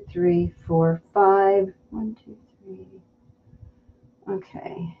 2, 3, 4, 5. 1, 2, 3.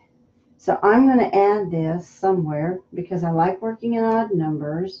 Okay. So I'm going to add this somewhere because I like working in odd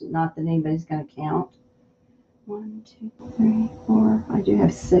numbers. Not that anybody's going to count. 1, 2, 3, 4. I do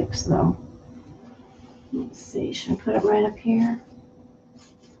have 6 though. Let's see. Should I put it right up here?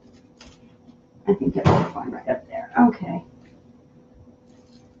 I think that will be fine right up there. Okay.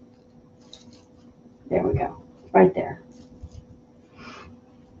 There we go. Right there.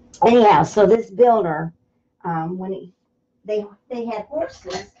 Anyhow, so this builder, they had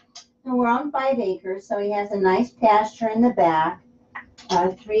horses, and we're on 5 acres, so he has a nice pasture in the back,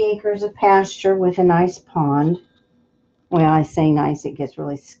 3 acres of pasture with a nice pond. Well, I say nice, it gets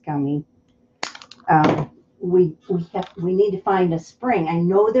really scummy. We need to find a spring. I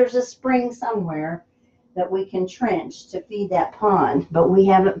know there's a spring somewhere that we can trench to feed that pond, but we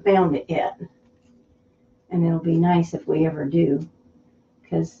haven't found it yet. And it'll be nice if we ever do,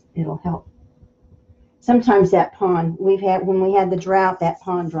 because it'll help. Sometimes that pond, when we had the drought, that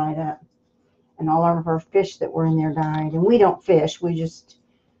pond dried up, and all of our fish that were in there died. And we don't fish, we just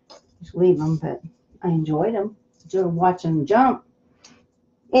leave them, but I enjoyed them. Enjoyed watching them jump.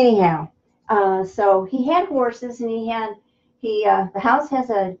 Anyhow. So he had horses, and the house has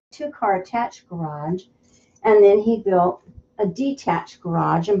a 2-car attached garage, and then he built a detached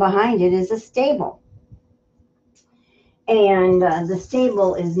garage, and behind it is a stable. And the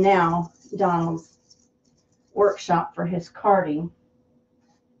stable is now Donald's workshop for his karting,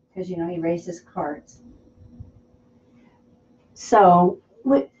 because he races carts. So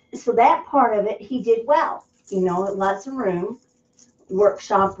that part of it he did well. Lots of room.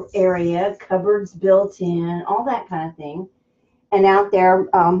 Workshop area, cupboards built in, all that kind of thing. And out there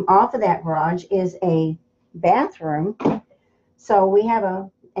off of that garage is a bathroom. So we have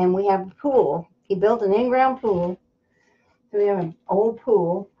a pool. He built an in-ground pool. So we have an old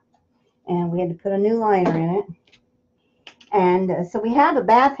pool, and we had to put a new liner in it. And so we have a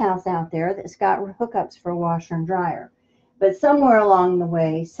bathhouse out there that's got hookups for a washer and dryer. But somewhere along the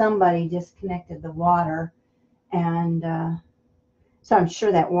way, somebody disconnected the water, and so I'm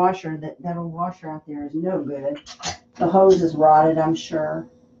sure that old washer out there is no good. The hose is rotted, I'm sure.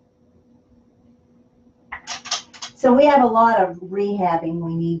 So we have a lot of rehabbing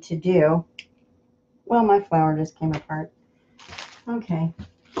we need to do. Well, my flower just came apart. Okay,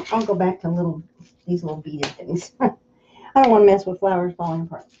 I'll go back to these little beaded things. I don't want to mess with flowers falling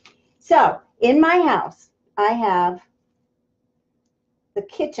apart. So in my house, I have the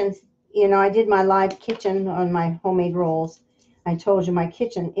kitchen. I did my live kitchen on my homemade rolls. I told you my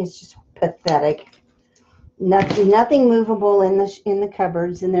kitchen is just pathetic. Nothing movable in the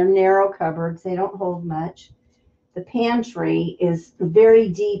cupboards, and they're narrow cupboards. They don't hold much. The pantry is very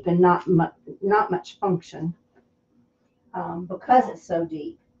deep and not much function because it's so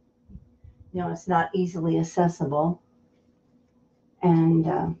deep. It's not easily accessible.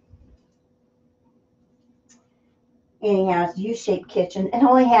 And anyhow, it's a U-shaped kitchen. It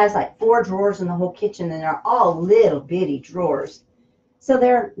only has like 4 drawers in the whole kitchen, and they're all little bitty drawers. So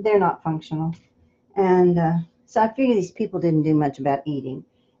they're not functional. And so I figure these people didn't do much about eating.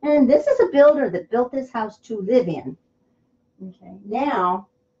 And this is a builder that built this house to live in. Okay, now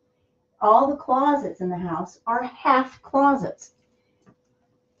all the closets in the house are half closets.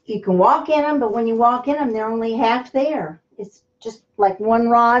 You can walk in them, but when you walk in them, they're only half there. It's just like one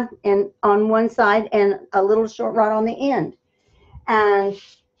rod and on one side and a little short rod on the end. And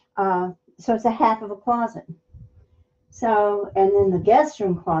so it's a half of a closet. So, and then the guest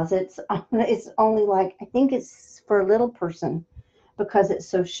room closets, it's only like, I think it's for a little person because it's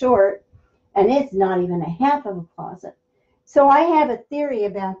so short, and it's not even a half of a closet. So I have a theory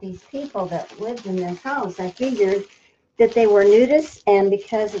about these people that lived in this house. I figured that they were nudists, and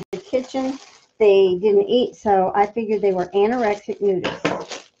because of the kitchen, they didn't eat. So I figured they were anorexic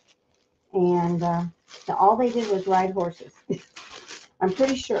nudists. And all they did was ride horses. I'm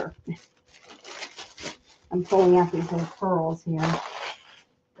pretty sure. I'm pulling out these little pearls here.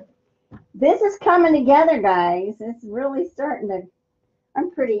 This is coming together, guys. It's really starting to,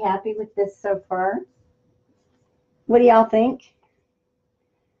 I'm pretty happy with this so far. What do y'all think?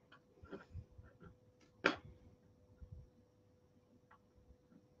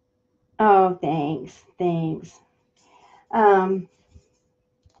 Oh, thanks. Thanks. There,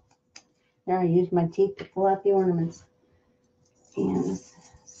 I used my teeth to pull out the ornaments. And let's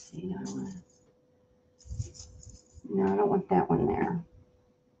see. No, I don't want that one there.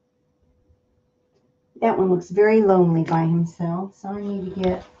 That one looks very lonely by himself, so I need to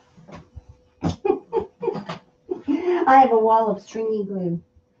get... I have a wall of stringy glue.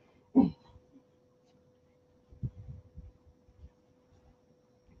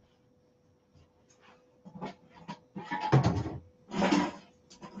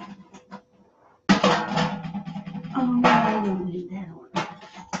 Oh, I don't need that one.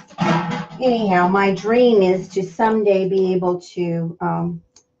 Anyhow, my dream is to someday be able to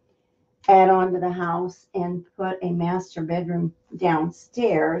add on to the house and put a master bedroom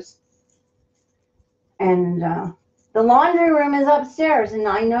downstairs. And the laundry room is upstairs. And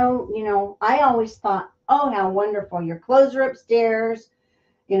I know, you know, I always thought, oh, how wonderful. Your clothes are upstairs.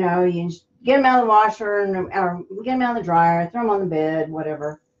 You know, you get them out of the washer or get them out of the dryer, throw them on the bed,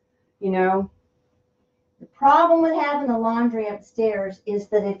 whatever, you know. The problem with having the laundry upstairs is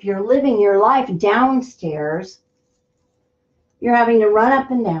that if you're living your life downstairs, you're having to run up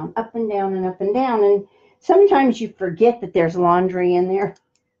and down, up and down, and up and down. And sometimes you forget that there's laundry in there.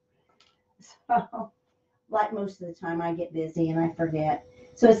 So, like most of the time, I get busy and I forget.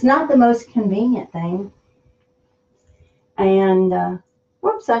 So it's not the most convenient thing. And,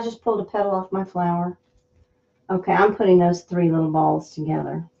 whoops, I just pulled a petal off my flower. Okay, I'm putting those three little balls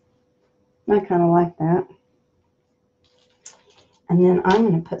together. I kind of like that. And then I'm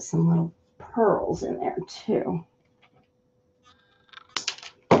going to put some little pearls in there too.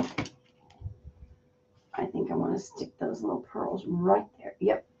 I think I want to stick those little pearls right there.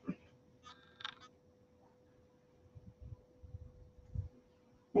 Yep.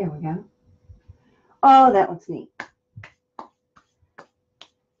 There we go. Oh, that looks neat.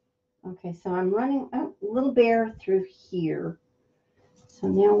 Okay, so I'm running a little bear through here. So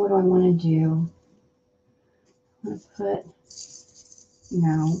now what do I want to do? Let's put,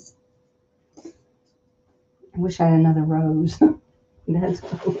 no. I wish I had another rose. That's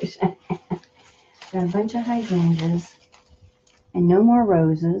what I wish I had. Got a bunch of hydrangeas and no more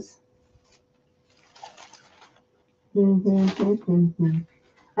roses. I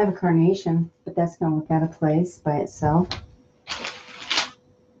have a carnation, but that's going to look out of place by itself.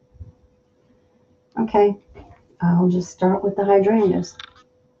 Okay, I'll just start with the hydrangeas.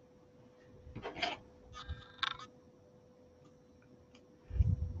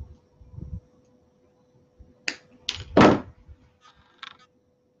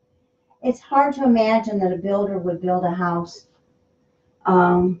 It's hard to imagine that a builder would build a house.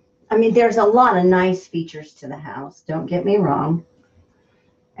 I mean, there's a lot of nice features to the house, don't get me wrong.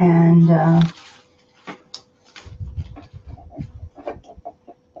 And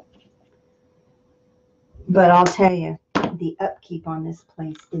but I'll tell you, the upkeep on this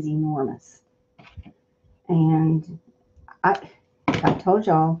place is enormous. And I told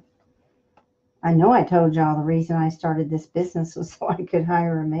y'all, I know I told y'all the reason I started this business was so I could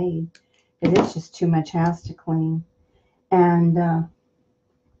hire a maid. Because it's just too much house to clean. And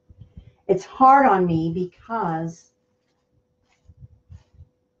it's hard on me because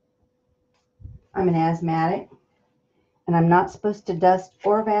I'm an asthmatic and I'm not supposed to dust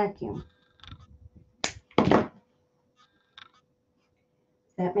or vacuum.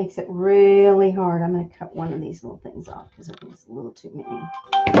 That makes it really hard. I'm going to cut one of these little things off because I think it's a little too many.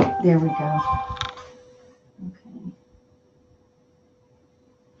 There we go. Okay.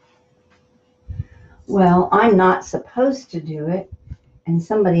 Well, I'm not supposed to do it and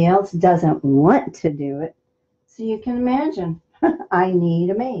somebody else doesn't want to do it. So you can imagine, I need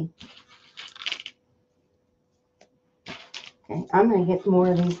a maid. Okay, I'm going to get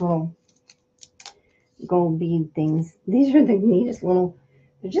more of these little gold bead things. These are the neatest little,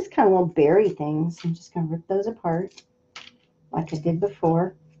 they're just kind of little berry things. I'm just going to rip those apart like I did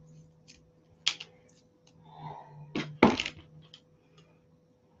before.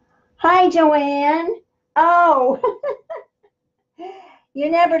 Hi, Joanne. Oh,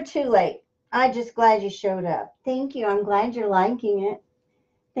 you're never too late. I'm just glad you showed up. Thank you. I'm glad you're liking it.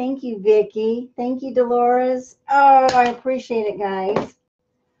 Thank you, Vicki. Thank you, Dolores. Oh, I appreciate it, guys.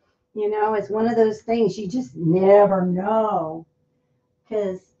 You know, it's one of those things you just never know.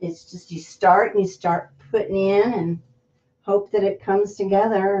 Because it's just you start and you start putting in and hope that it comes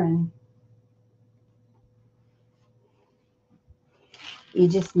together, and you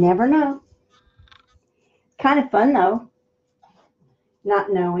just never know. Kind of fun though,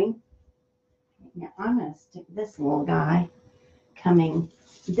 not knowing. Now I'm going to stick this little guy coming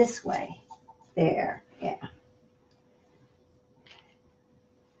this way. There, yeah.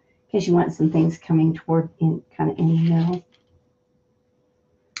 Because you want some things coming toward in kind of in the middle.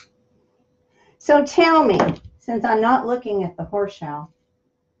 So tell me, since I'm not looking at the horseshoe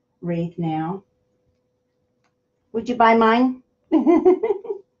wreath now, would you buy mine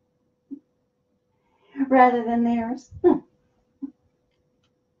rather than theirs?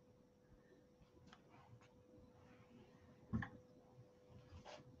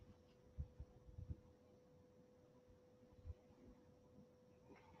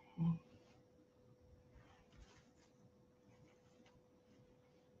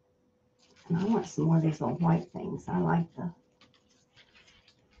 And I want some more of these little white things. I like the.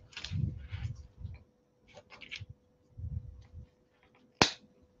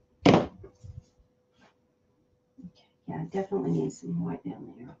 Yeah, I definitely need some white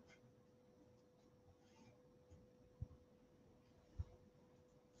down there.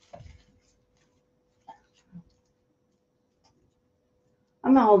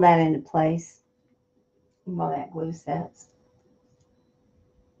 I'm going to hold that into place while that glue sets.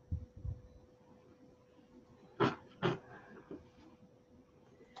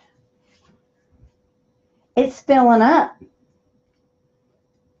 It's filling up.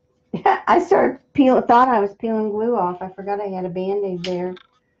 I started thought I was peeling glue off. I forgot I had a Band-Aid there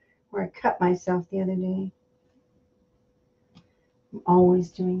where I cut myself the other day. I'm always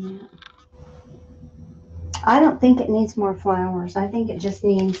doing that. I don't think it needs more flowers. I think it just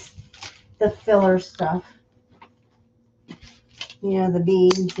needs the filler stuff. You know, the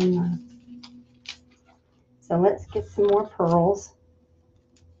beads and the... So let's get some more pearls.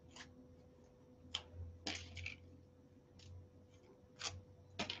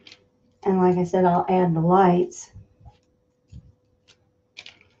 And like I said, I'll add the lights.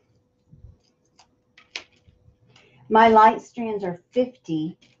 My light strands are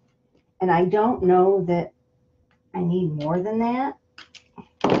 50, and I don't know that I need more than that.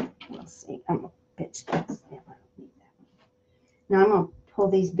 We'll see. I'm going to pitch this. I don't need that. Now I'm going to pull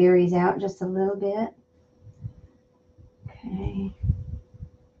these berries out just a little bit. Okay.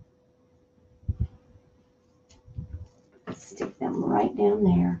 Stick them right down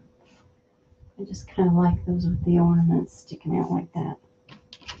there. I just kind of like those with the ornaments sticking out like that.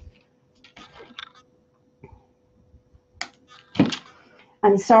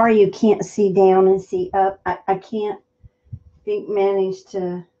 I'm sorry you can't see down and see up. I can't manage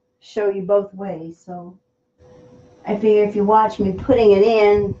to show you both ways. So I figure if you watch me putting it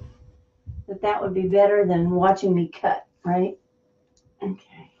in, that would be better than watching me cut, right?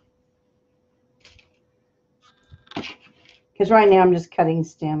 Okay. Because right now I'm just cutting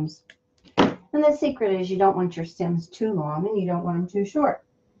stems. And the secret is you don't want your stems too long and you don't want them too short.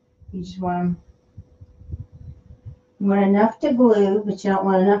 You just want them, you want enough to glue, but you don't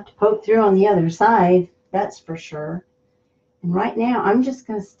want enough to poke through on the other side. That's for sure. And right now I'm just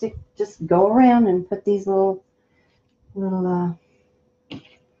going to just go around and put these little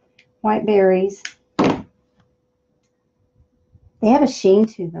white berries. They have a sheen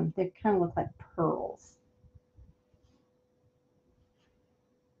to them. They kind of look like pearls.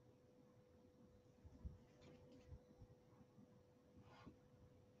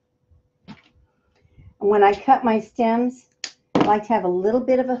 When I cut my stems, I like to have a little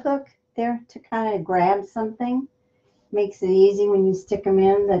bit of a hook there to kind of grab something. Makes it easy when you stick them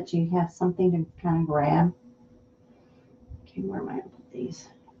in that you have something to kind of grab. Okay, where am I going to put these?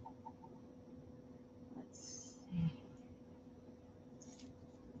 Let's see.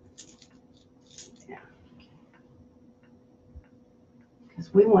 Yeah.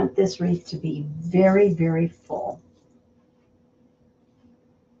 Because we want this wreath to be very, very full.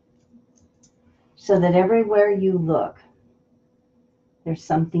 so that everywhere you look, there's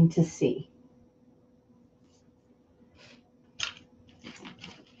something to see.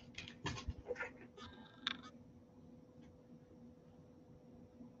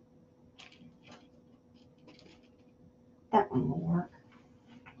 That one will work.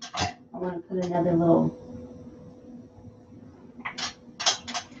 I want to put another little.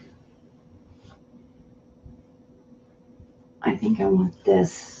 I think I want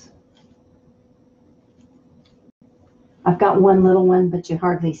this. I've got one little one, but you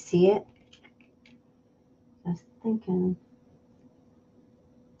hardly see it. I was thinking.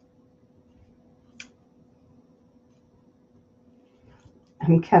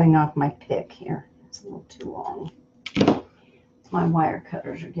 I'm cutting off my pick here. It's a little too long. My wire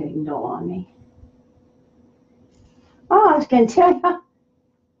cutters are getting dull on me. Oh, I was going to tell you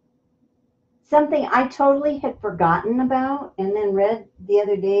something I totally had forgotten about and then read the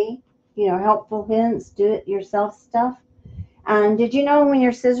other day, you know, helpful hints, do-it-yourself stuff. And did you know when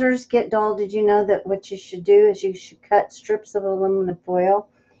your scissors get dull, did you know that what you should do is you should cut strips of aluminum foil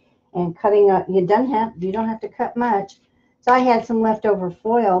and cutting up, you don't have to cut much. So I had some leftover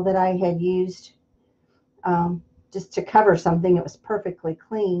foil that I had used just to cover something. It was perfectly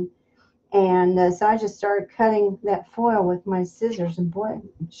clean. And so I just started cutting that foil with my scissors, and boy,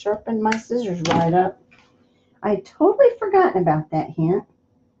 it sharpened my scissors right up. I had totally forgotten about that hint.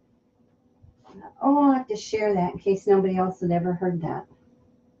 Oh, I'll have to share that in case nobody else had ever heard that.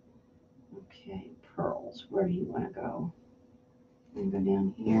 Okay, pearls, where do you want to go? I'm going to go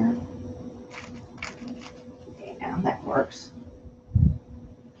down here. Yeah, that works.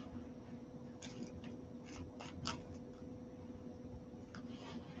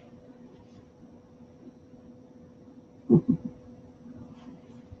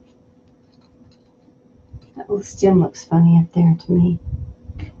 That little stem looks funny up there to me.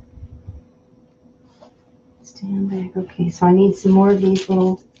 Stand back. Okay, so I need some more of these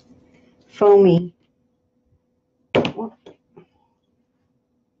little foamy.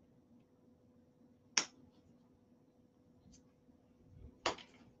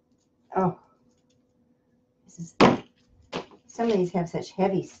 Oh, some of these have such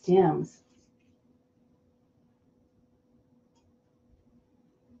heavy stems.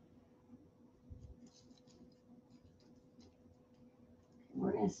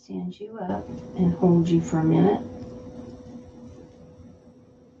 We're going to stand you up and hold you for a minute.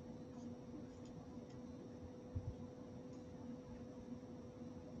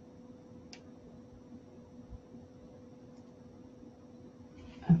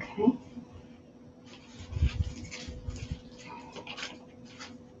 Okay.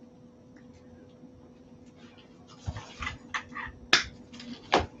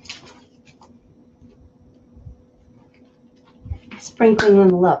 Sprinkling in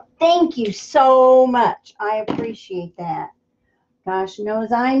the love. Thank you so much. I appreciate that. Gosh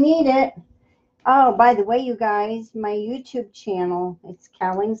knows I need it. Oh, by the way, you guys, my YouTube channel, it's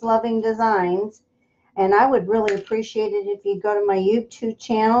Cowling's Loving Designs. And I would really appreciate it if you go to my YouTube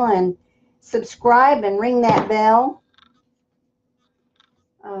channel and subscribe and ring that bell.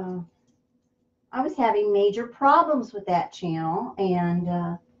 I was having major problems with that channel,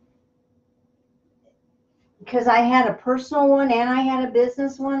 and because I had a personal one and I had a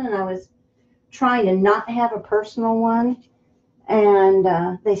business one, and I was trying to not have a personal one, and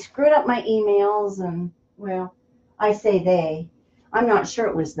they screwed up my emails. And well, I say they, I'm not sure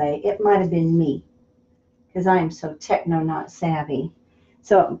it was they, it might have been me, because I am so techno not savvy,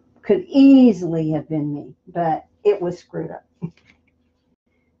 so it could easily have been me, but it was screwed up.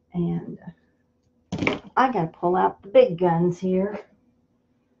 And I gotta pull out the big guns here,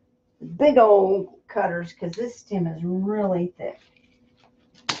 the big old cutters, because this stem is really thick.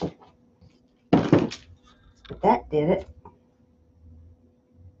 But that did it.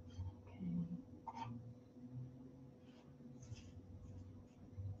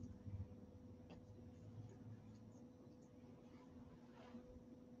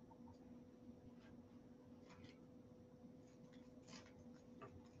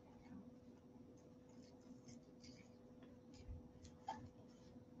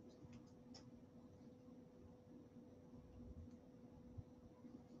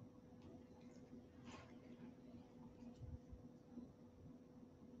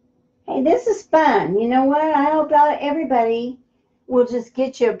 Hey, this is fun. You know what? I hope everybody will just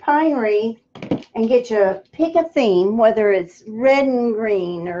get you a pine wreath and pick a theme, whether it's red and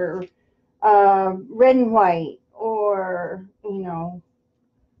green or red and white, or, you know,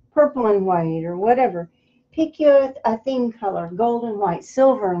 purple and white, or whatever. Pick you a theme color, gold and white,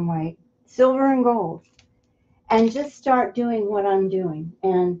 silver and gold, and just start doing what I'm doing.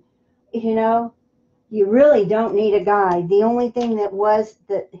 And, you know, You really don't need a guide. The only thing that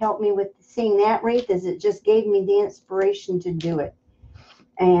helped me with seeing that wreath is it just gave me the inspiration to do it.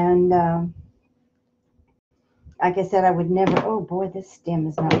 And like I said, I would never, oh boy, this stem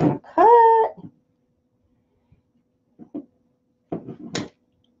is not going to cut.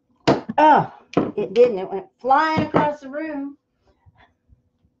 Oh, it didn't. It went flying across the room.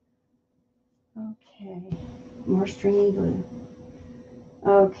 Okay, more stringy glue.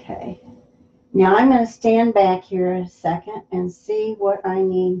 Okay, now I'm going to stand back here a second and see what I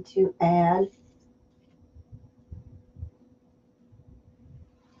need to add.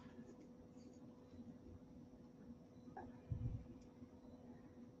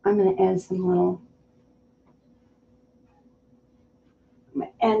 I'm going to add some little,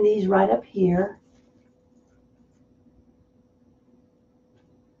 and these right up here.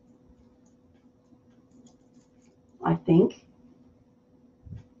 I think.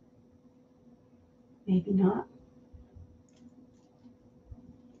 Maybe not.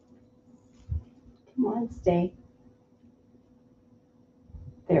 Come on, stay.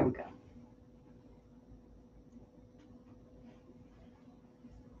 There we go.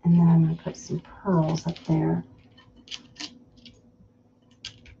 And then I'm going to put some pearls up there.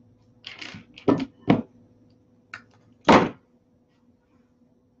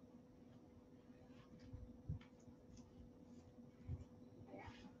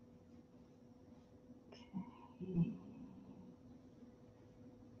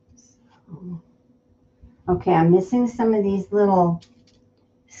 Okay, I'm missing some of these little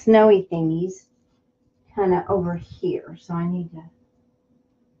snowy thingies kind of over here. So I need to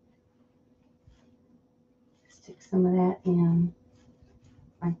stick some of that in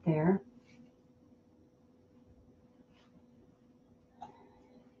right there.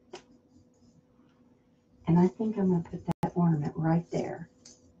 And I think I'm going to put that ornament right there.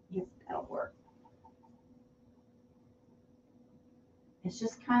 Yep, that'll work. It's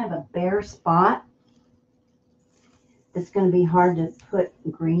just kind of a bare spot. It's going to be hard to put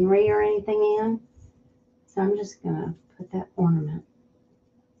greenery or anything in. So I'm just going to put that ornament.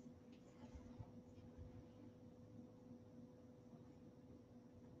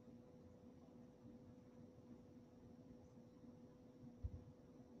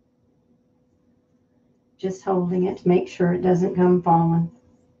 Just holding it to make sure it doesn't come falling.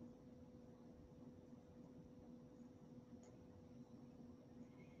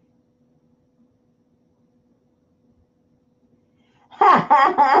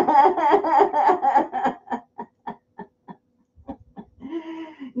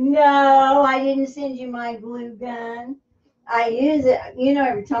 No, I didn't send you my glue gun. I use it, you know,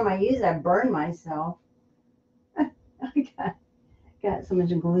 every time I use it, I burn myself. I got so much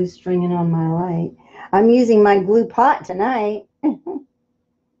glue stringing on my light. I'm using my glue pot tonight.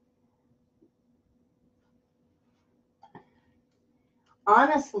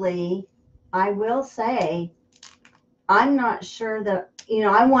 Honestly, I will say, I'm not sure that, you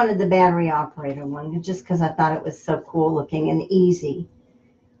know, I wanted the battery operator one just because I thought it was so cool looking and easy.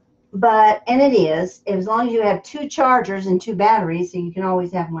 But, and it is, as long as you have 2 chargers and 2 batteries, so you can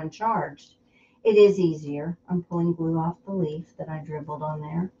always have one charged, it is easier. I'm pulling glue off the leaf that I dribbled on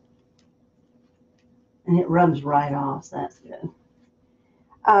there. And it rubs right off, so that's good.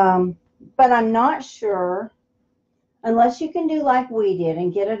 But I'm not sure, unless you can do like we did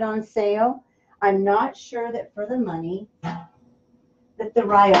and get it on sale, I'm not sure that for the money that the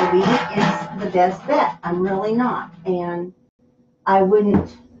Ryobi is the best bet. I'm really not. And I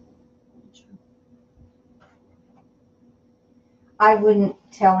wouldn't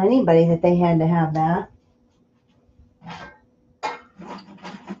tell anybody that they had to have that.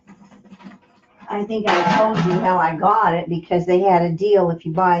 I think I told you how I got it because they had a deal if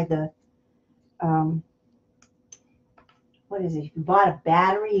you buy the, what is it? If you bought a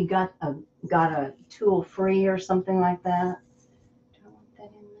battery, you got a tool free or something like that. Do I want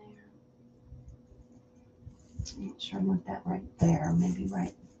that in there? I'm not sure I want that right there. Maybe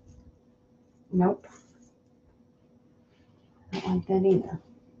right. Nope. I don't want that either.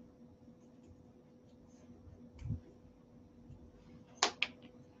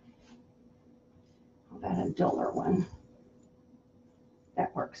 How about a duller one?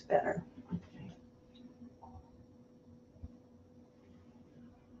 That works better. Okay.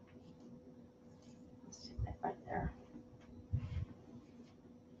 Let's stick that right there.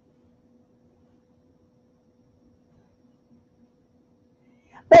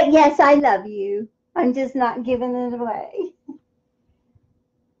 But yes, I love you. I'm just not giving it away.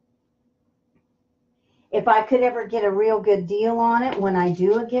 If I could ever get a real good deal on it when I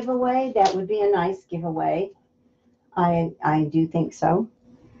do a giveaway, that would be a nice giveaway. I do think so.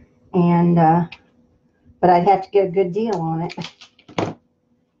 And but I'd have to get a good deal on it.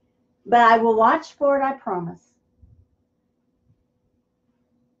 But I will watch for it, I promise.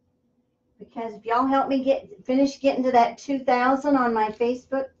 Because if y'all help me finish getting to that 2,000 on my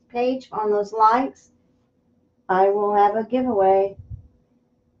Facebook page on those likes, I will have a giveaway.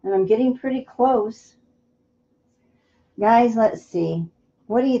 And I'm getting pretty close. Guys, let's see.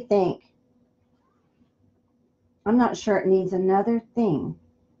 What do you think? I'm not sure it needs another thing.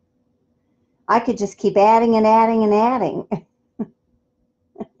 I could just keep adding and adding and adding.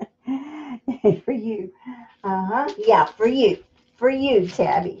 For you. Yeah, for you. For you,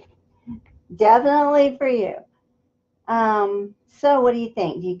 Tabby. Definitely for you. So what do you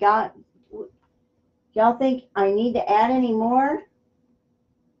think? Y'all think I need to add any more?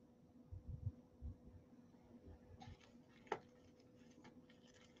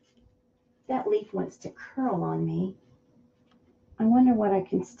 That leaf wants to curl on me. I wonder what I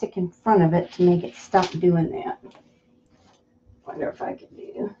can stick in front of it to make it stop doing that. Wonder if I can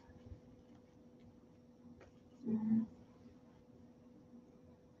do.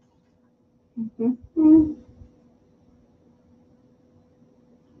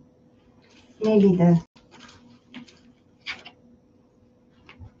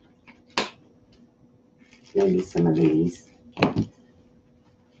 Maybe some of these.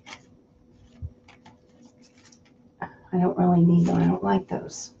 I don't really need them. I don't like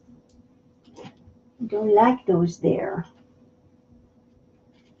those. I don't like those there.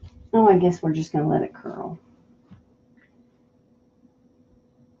 Oh, I guess we're just going to let it curl.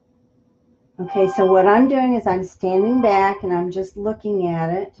 Okay, so what I'm doing is I'm standing back and I'm just looking at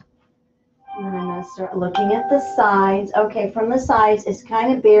it. And I'm going to start looking at the sides. Okay, from the sides, it's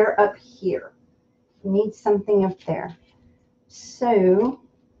kind of bare up here. You need something up there. So,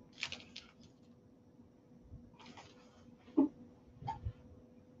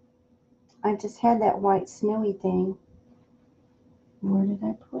 I just had that white snowy thing. Where did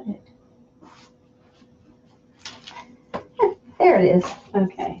I put it? There it is.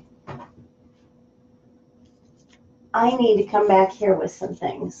 Okay. I need to come back here with some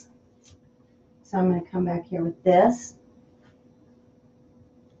things. So I'm going to come back here with this.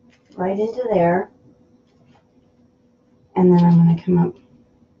 Right into there. And then I'm going to come up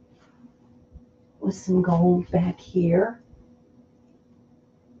with some gold back here.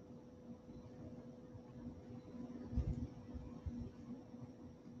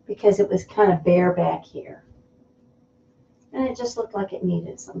 Because it was kind of bare back here. And it just looked like it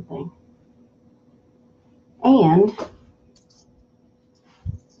needed something. And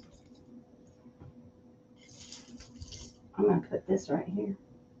I'm going to put this right here.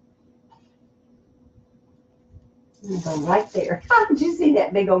 I'm going to go right there. Did you see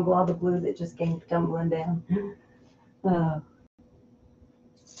that big old glob of blue that just came tumbling down?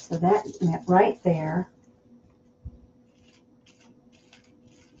 So that went right there.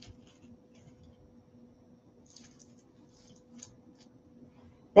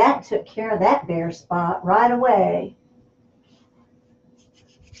 That took care of that bare spot right away.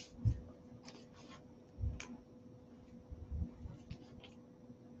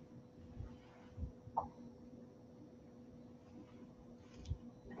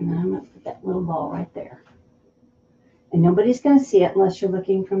 And then I'm going to put that little ball right there. And nobody's going to see it unless you're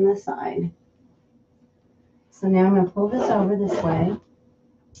looking from the side. So now I'm going to pull this over this way.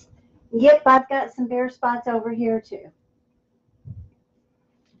 Yep, I've got some bare spots over here too.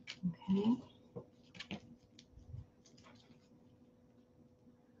 Okay.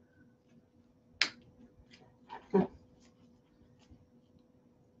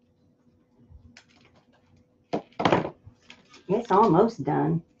 It's almost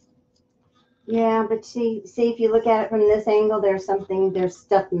done. Yeah, but see if you look at it from this angle, there's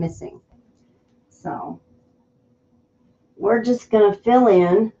stuff missing. So we're just going to fill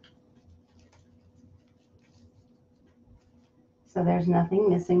in. So there's nothing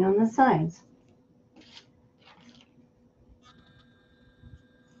missing on the sides.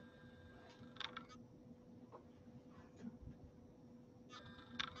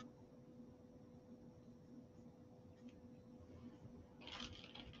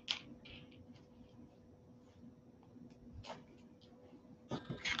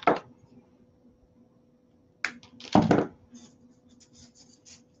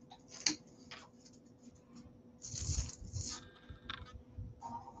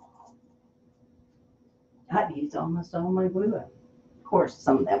 I've used almost all my glue up. Of course,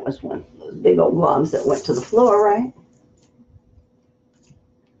 some of that was one of those big old globs that went to the floor, right?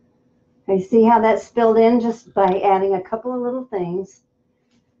 Okay, see how that spilled in just by adding a couple of little things.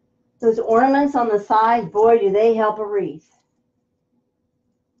 Those ornaments on the side, boy, do they help a wreath.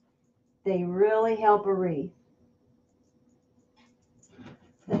 They really help a wreath.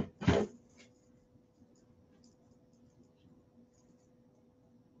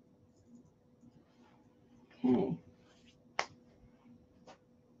 Okay.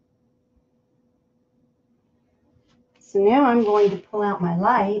 So now I'm going to pull out my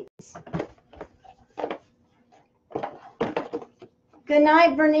lights. Good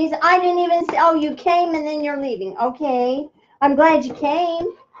night, Bernice. I didn't even see. Oh, you came and then you're leaving. Okay. I'm glad you came.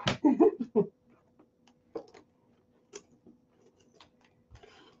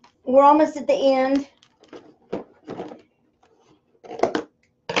 We're almost at the end.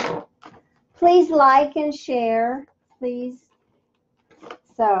 Please like and share, please.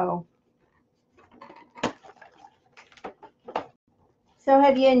 So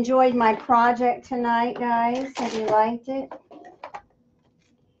have you enjoyed my project tonight, guys? Have you liked it?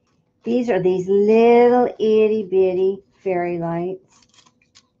 These are these little itty bitty fairy lights.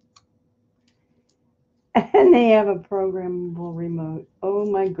 And they have a programmable remote. Oh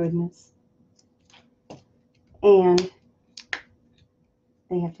my goodness. And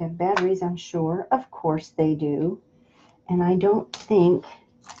they have to have batteries, I'm sure. Of course they do. And I don't think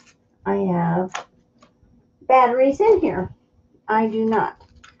I have batteries in here. I do not.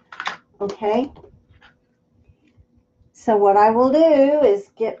 Okay. So what I will do is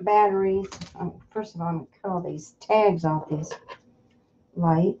get batteries. First of all, I'm going to cut all these tags off these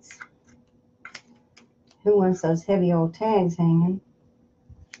lights. Who wants those heavy old tags hanging?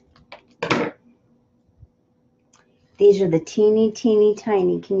 These are the teeny, teeny,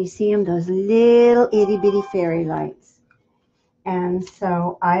 tiny. Can you see them? Those little itty bitty fairy lights. And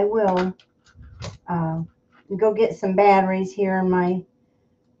so I will go get some batteries here in my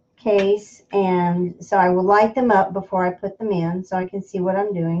case. And so I will light them up before I put them in so I can see what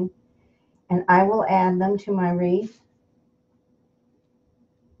I'm doing. And I will add them to my wreath.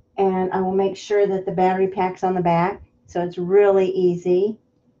 And I will make sure that the battery pack's on the back. So it's really easy.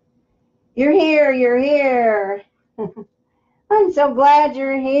 You're here. You're here. I'm so glad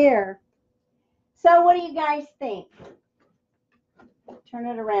you're here. So what do you guys think? Turn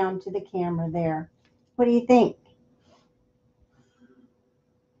it around to the camera there. What do you think?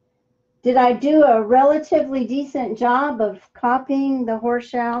 Did I do a relatively decent job of copying the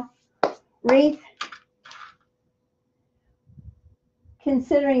horseshoe wreath?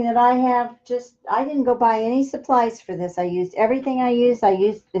 Considering that I didn't go buy any supplies for this. I used everything I used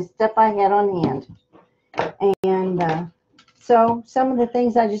the stuff I had on hand. And so some of the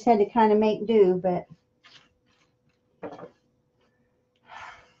things I just had to kind of make do, but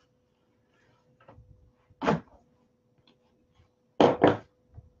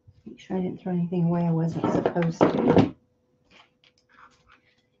make sure I didn't throw anything away I wasn't supposed to.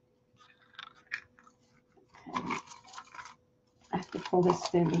 I have to pull this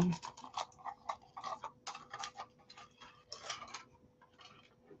through.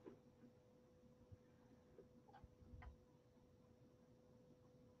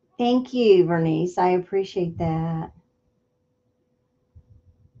 Thank you, Bernice. I appreciate that.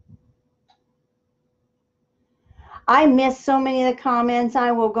 I missed so many of the comments.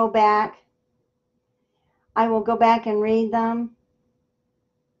 I will go back. I will go back and read them.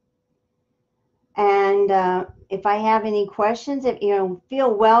 And if I have any questions, if you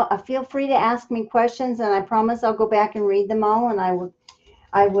feel free to ask me questions, and I promise I'll go back and read them all, and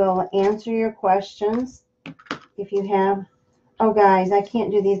I will answer your questions if you have. Oh, guys, I can't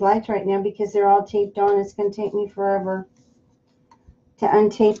do these lights right now because they're all taped on. It's going to take me forever to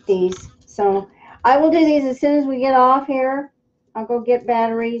untape these. So I will do these as soon as we get off here. I'll go get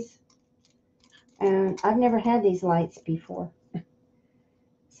batteries. And I've never had these lights before.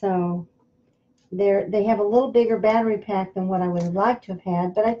 So they have a little bigger battery pack than what I would have liked to have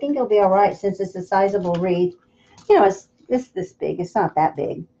had. But I think it'll be all right since it's a sizable wreath. It's this big. It's not that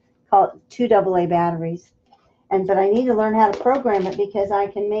big. Call it 2 AA batteries. But I need to learn how to program it because I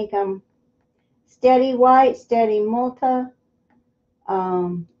can make them steady white, steady multi.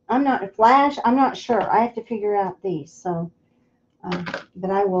 I'm not flash. I'm not sure. I have to figure out these. So, but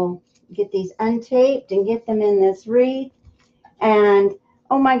I will get these untaped and get them in this wreath. And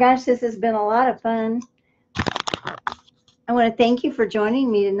oh my gosh, this has been a lot of fun. I want to thank you for joining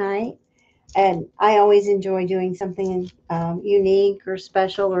me tonight. And I always enjoy doing something unique or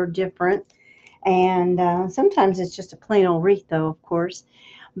special or different. And sometimes it's just a plain old wreath, though, of course.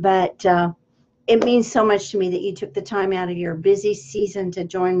 But it means so much to me that you took the time out of your busy season to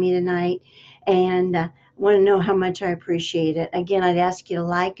join me tonight. And want to know how much I appreciate it. Again, I'd ask you to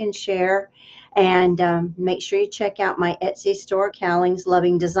like and share. And make sure you check out my Etsy store, Cowling's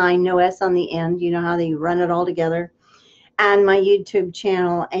Loving Design, no S on the end. You know how they run it all together. and my YouTube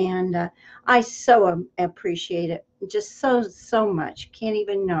channel. And I so appreciate it. Just so much. Can't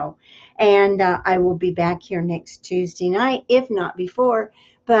even know. And I will be back here next Tuesday night, if not before.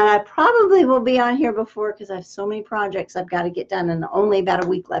 But I probably will be on here before because I have so many projects I've got to get done and only about a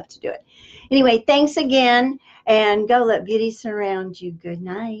week left to do it. Anyway, thanks again. And go let beauty surround you. Good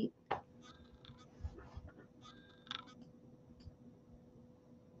night.